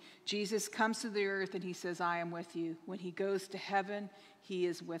 When Jesus comes to the earth and he says, I am with you. When he goes to heaven, he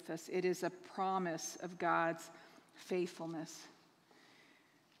is with us. It is a promise of God's faithfulness.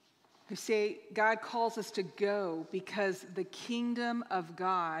 You see, God calls us to go because the kingdom of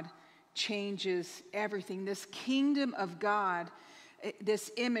God changes everything. This kingdom of God,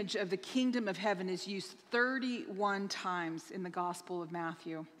 this image of the kingdom of heaven is used 31 times in the Gospel of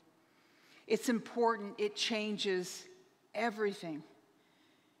Matthew. It's important. It changes everything.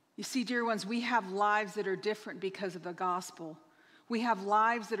 You see, dear ones, we have lives that are different because of the gospel. We have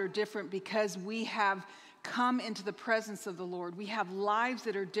lives that are different because we have come into the presence of the Lord. We have lives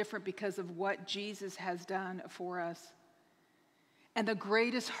that are different because of what Jesus has done for us. And the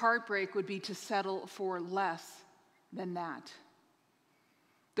greatest heartbreak would be to settle for less than that.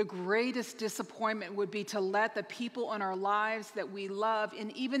 The greatest disappointment would be to let the people in our lives that we love,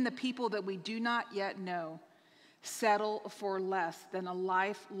 and even the people that we do not yet know, settle for less than a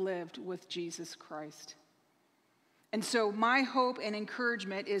life lived with Jesus Christ. And so my hope and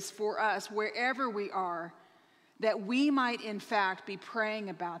encouragement is for us, wherever we are, that we might in fact be praying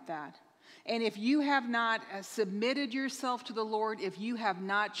about that. And if you have not submitted yourself to the Lord, if you have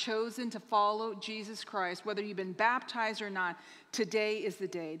not chosen to follow Jesus Christ, whether you've been baptized or not, today is the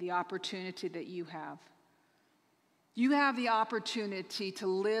day, the opportunity that you have. You have the opportunity to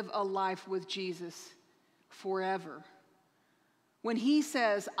live a life with Jesus forever. When he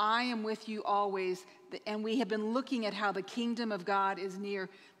says, I am with you always, and we have been looking at how the kingdom of God is near,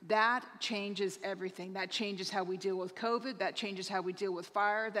 that changes everything. That changes how we deal with COVID. That changes how we deal with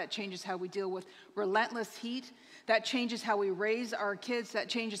fire. That changes how we deal with relentless heat. That changes how we raise our kids. That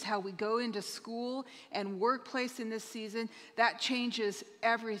changes how we go into school and workplace in this season. That changes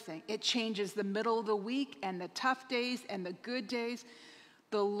everything. It changes the middle of the week and the tough days and the good days.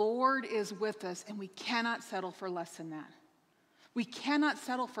 The Lord is with us, and we cannot settle for less than that. We cannot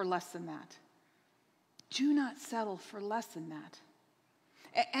settle for less than that. Do not settle for less than that.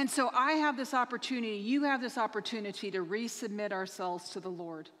 And so I have this opportunity, you have this opportunity to resubmit ourselves to the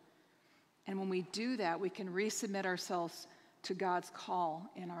Lord. And when we do that, we can resubmit ourselves to God's call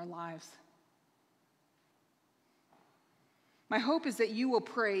in our lives. My hope is that you will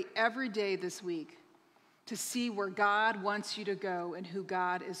pray every day this week to see where God wants you to go and who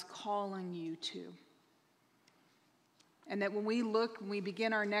God is calling you to. And that when we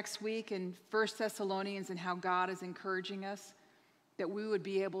begin our next week in 1 Thessalonians and how God is encouraging us, that we would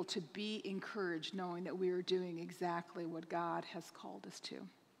be able to be encouraged knowing that we are doing exactly what God has called us to.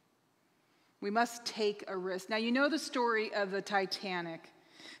 We must take a risk. Now, you know the story of the Titanic.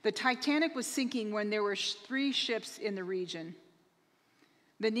 The Titanic was sinking when there were 3 ships in the region.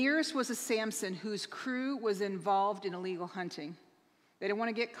 The nearest was a Samson whose crew was involved in illegal hunting. They didn't want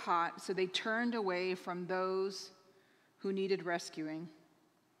to get caught, so they turned away from those who needed rescuing.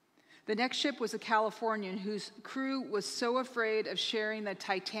 The next ship was a Californian whose crew was so afraid of sharing the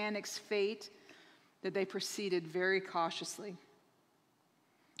Titanic's fate that they proceeded very cautiously.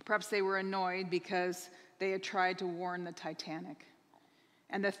 Perhaps they were annoyed because they had tried to warn the Titanic.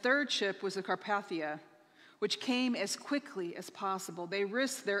 And the third ship was a Carpathia, which came as quickly as possible. They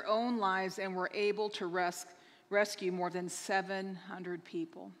risked their own lives and were able to rescue more than 700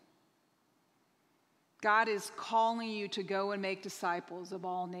 people. God is calling you to go and make disciples of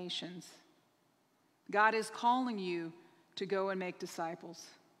all nations. God is calling you to go and make disciples.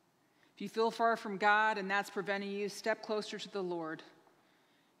 If you feel far from God and that's preventing you, step closer to the Lord.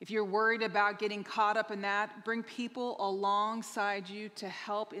 If you're worried about getting caught up in that, bring people alongside you to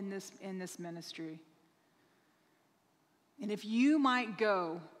help in this ministry. And if you might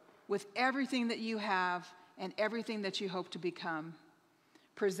go with everything that you have and everything that you hope to become,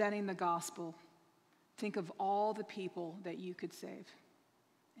 presenting the gospel, think of all the people that you could save.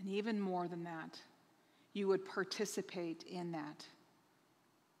 And even more than that, you would participate in that.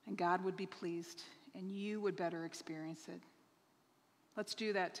 And God would be pleased, and you would better experience it. Let's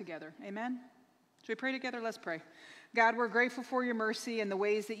do that together. Amen? Should we pray together? Let's pray. God, we're grateful for your mercy and the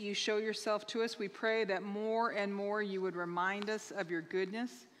ways that you show yourself to us. We pray that more and more you would remind us of your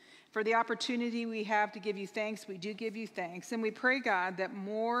goodness. For the opportunity we have to give you thanks, we do give you thanks. And we pray, God, that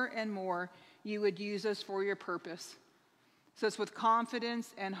more and more you would use us for your purpose. So it's with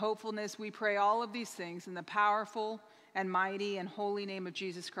confidence and hopefulness we pray all of these things in the powerful and mighty and holy name of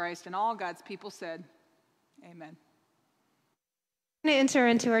Jesus Christ. And all God's people said, amen. We're going to enter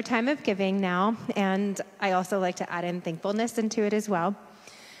into our time of giving now, and I also like to add in thankfulness into it as well.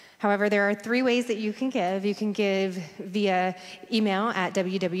 However, there are 3 ways that you can give. You can give via email at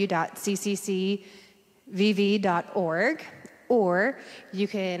www.cccvv.org, or you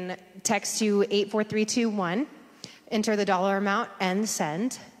can text to 84321, enter the dollar amount, and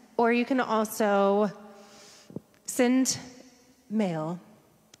send. Or you can also send mail,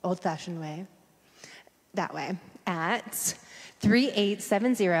 old-fashioned way, that way, at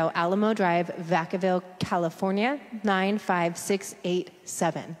 3870 Alamo Drive, Vacaville, California,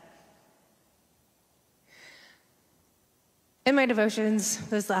 95687. In my devotions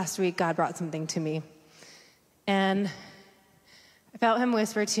this last week, God brought something to me. And I felt him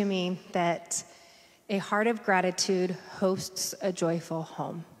whisper to me that a heart of gratitude hosts a joyful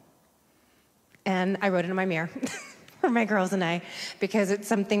home. And I wrote it in my mirror for my girls and I, because it's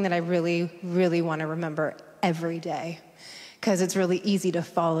something that I really, really want to remember every day. Because it's really easy to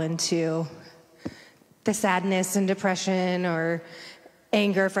fall into the sadness and depression or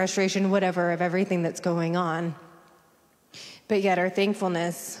anger, frustration, whatever, of everything that's going on. But yet our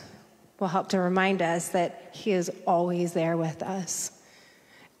thankfulness will help to remind us that he is always there with us.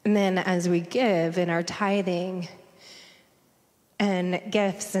 And then as we give in our tithing and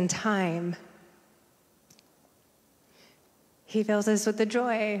gifts and time, he fills us with the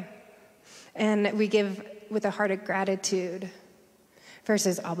joy. And we give with a heart of gratitude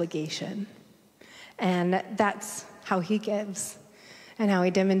versus obligation. And that's how he gives and how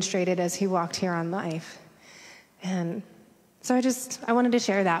he demonstrated as he walked here on life. And so I wanted to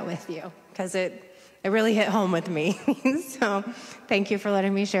share that with you because it really hit home with me. So thank you for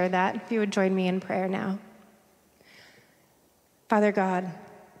letting me share that. If you would join me in prayer now. Father God,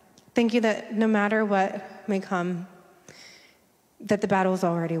 thank you that no matter what may come, that the battle is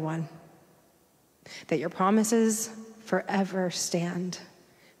already won. That your promises forever stand.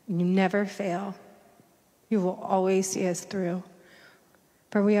 You never fail. You will always see us through.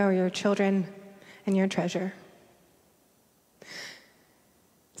 For we are your children and your treasure.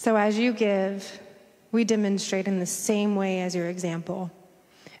 So as you give, we demonstrate in the same way as your example.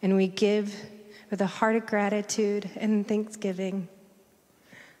 And we give with a heart of gratitude and thanksgiving.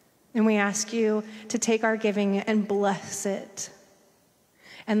 And we ask you to take our giving and bless it.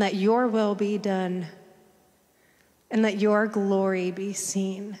 And let your will be done, and let your glory be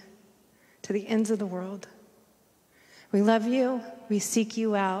seen to the ends of the world. We love you. We seek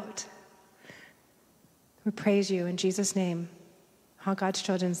you out. We praise you in Jesus' name. All God's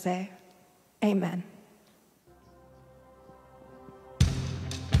children say, amen.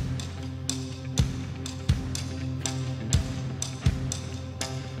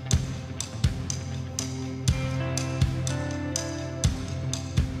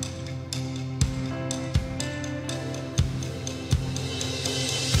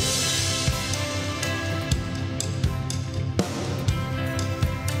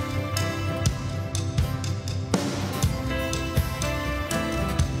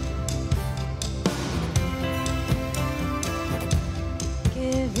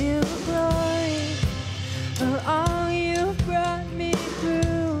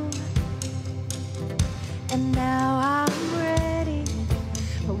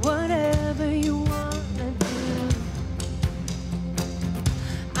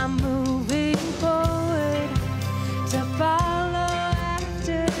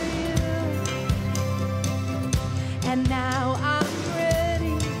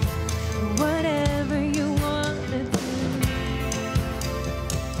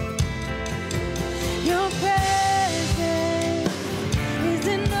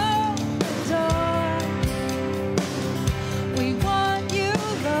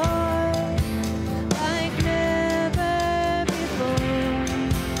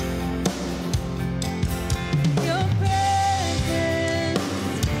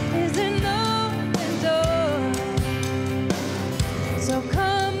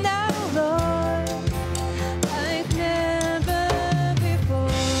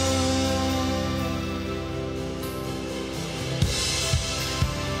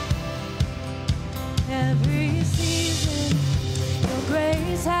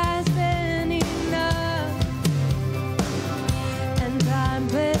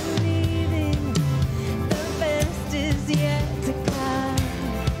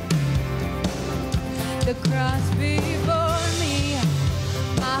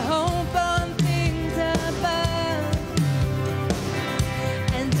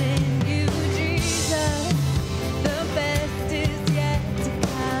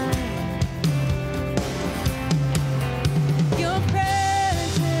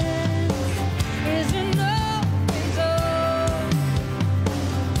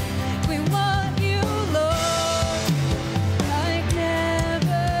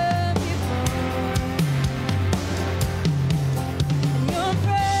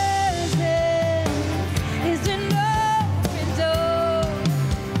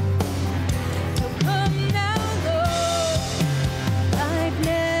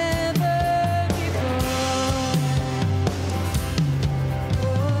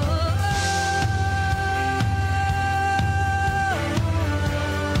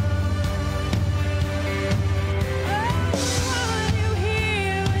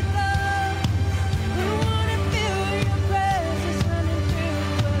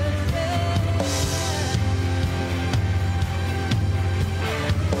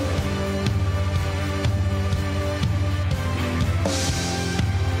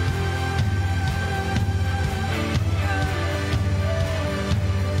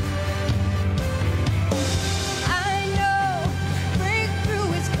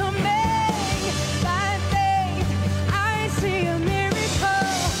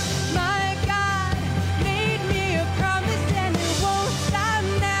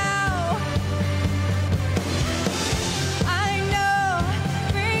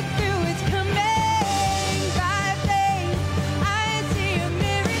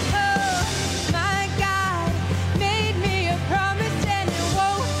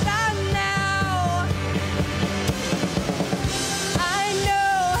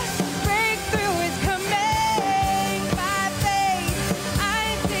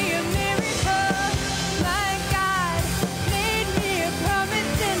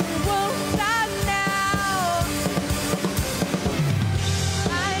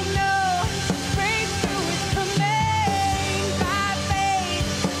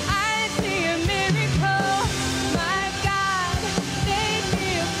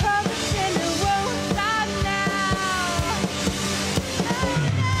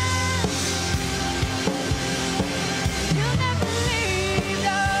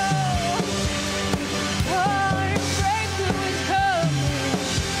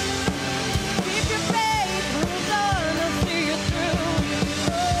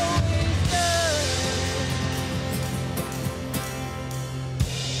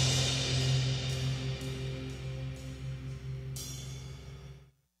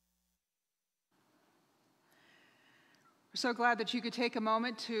 so glad that you could take a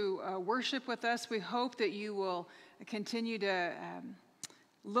moment to worship with us. We hope that you will continue to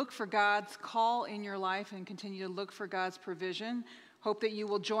look for God's call in your life and continue to look for God's provision. Hope that you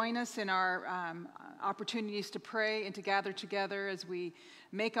will join us in our opportunities to pray and to gather together as we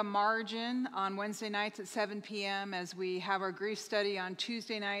make a margin on Wednesday nights at 7 p.m., as we have our grief study on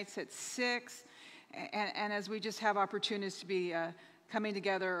Tuesday nights at 6, and as we just have opportunities to be coming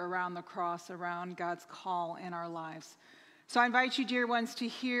together around the cross, around God's call in our lives. So I invite you, dear ones, to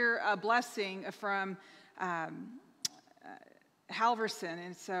hear a blessing from Halverson.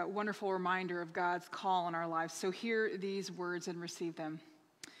 It's a wonderful reminder of God's call in our lives. So hear these words and receive them.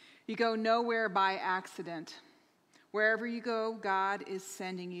 You go nowhere by accident. Wherever you go, God is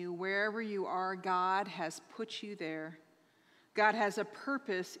sending you. Wherever you are, God has put you there. God has a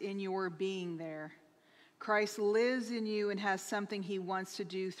purpose in your being there. Christ lives in you and has something he wants to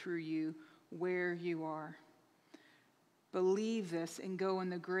do through you where you are. Believe this and go in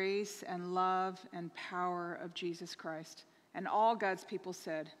the grace and love and power of Jesus Christ. And all God's people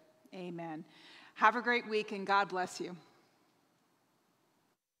said, amen. Have a great week and God bless you.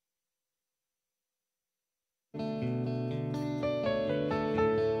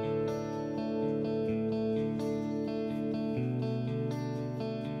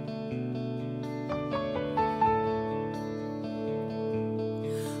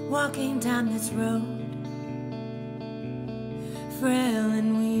 Walking down this road, frail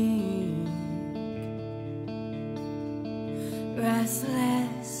and weak,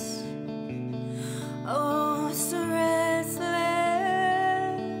 restless, oh so restless.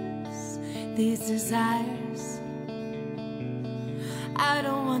 These desires I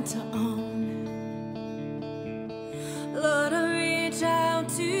don't want to own. Lord, I reach out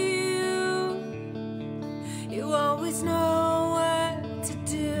to you. You always know what to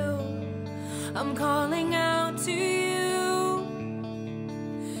do. I'm calling out to you.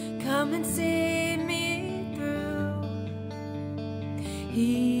 Come and see me through.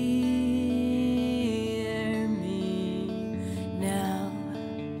 Hear me now.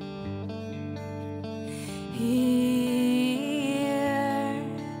 Hear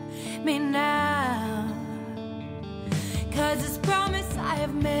me now. 'Cause this promise I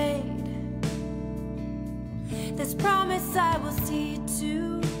have made, this promise I will see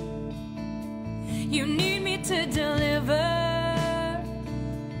to. You need me to deliver.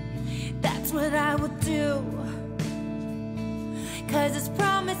 That's what I will do. 'Cause this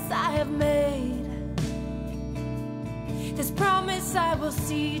promise I have made, this promise I will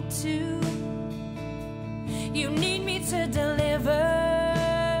see to. You need me to deliver.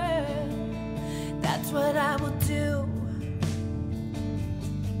 That's what I will do.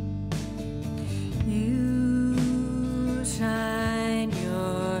 You shine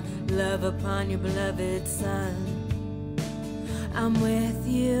your love upon your beloved Son. I'm with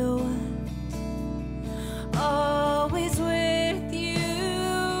you, always with you.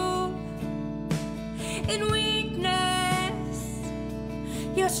 In weakness,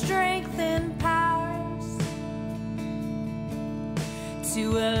 your strength empowers to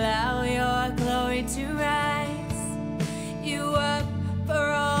allow your glory to rise you up for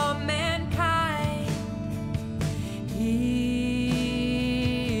all mankind. Hear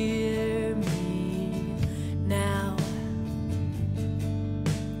me now.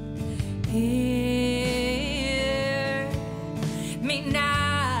 Hear me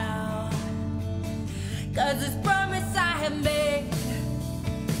now. 'Cause this promise I have made,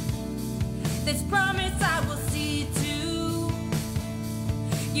 this promise I will see to.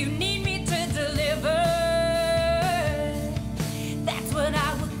 You need me to deliver. That's what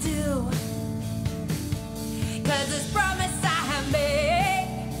I will do. 'Cause this promise I have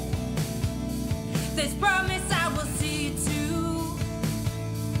made, this promise I will see to.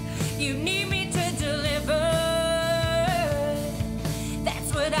 You need me to deliver. That's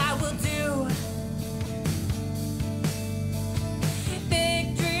what I will do.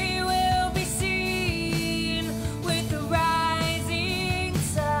 Victory will be seen with the rising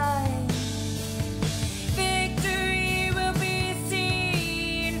sun. Victory will be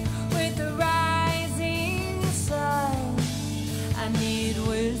seen with the rising sun. I need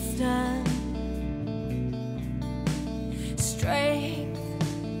wisdom, strength.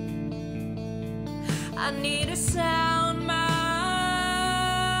 I need a sound mind.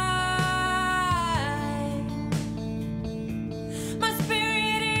 My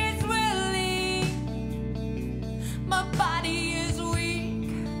spirit is willing, my body is weak.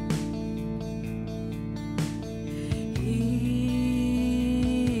 Hear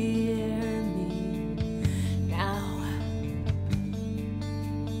me now.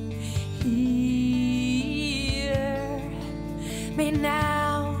 Hear me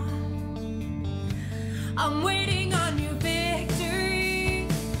now. I'm waiting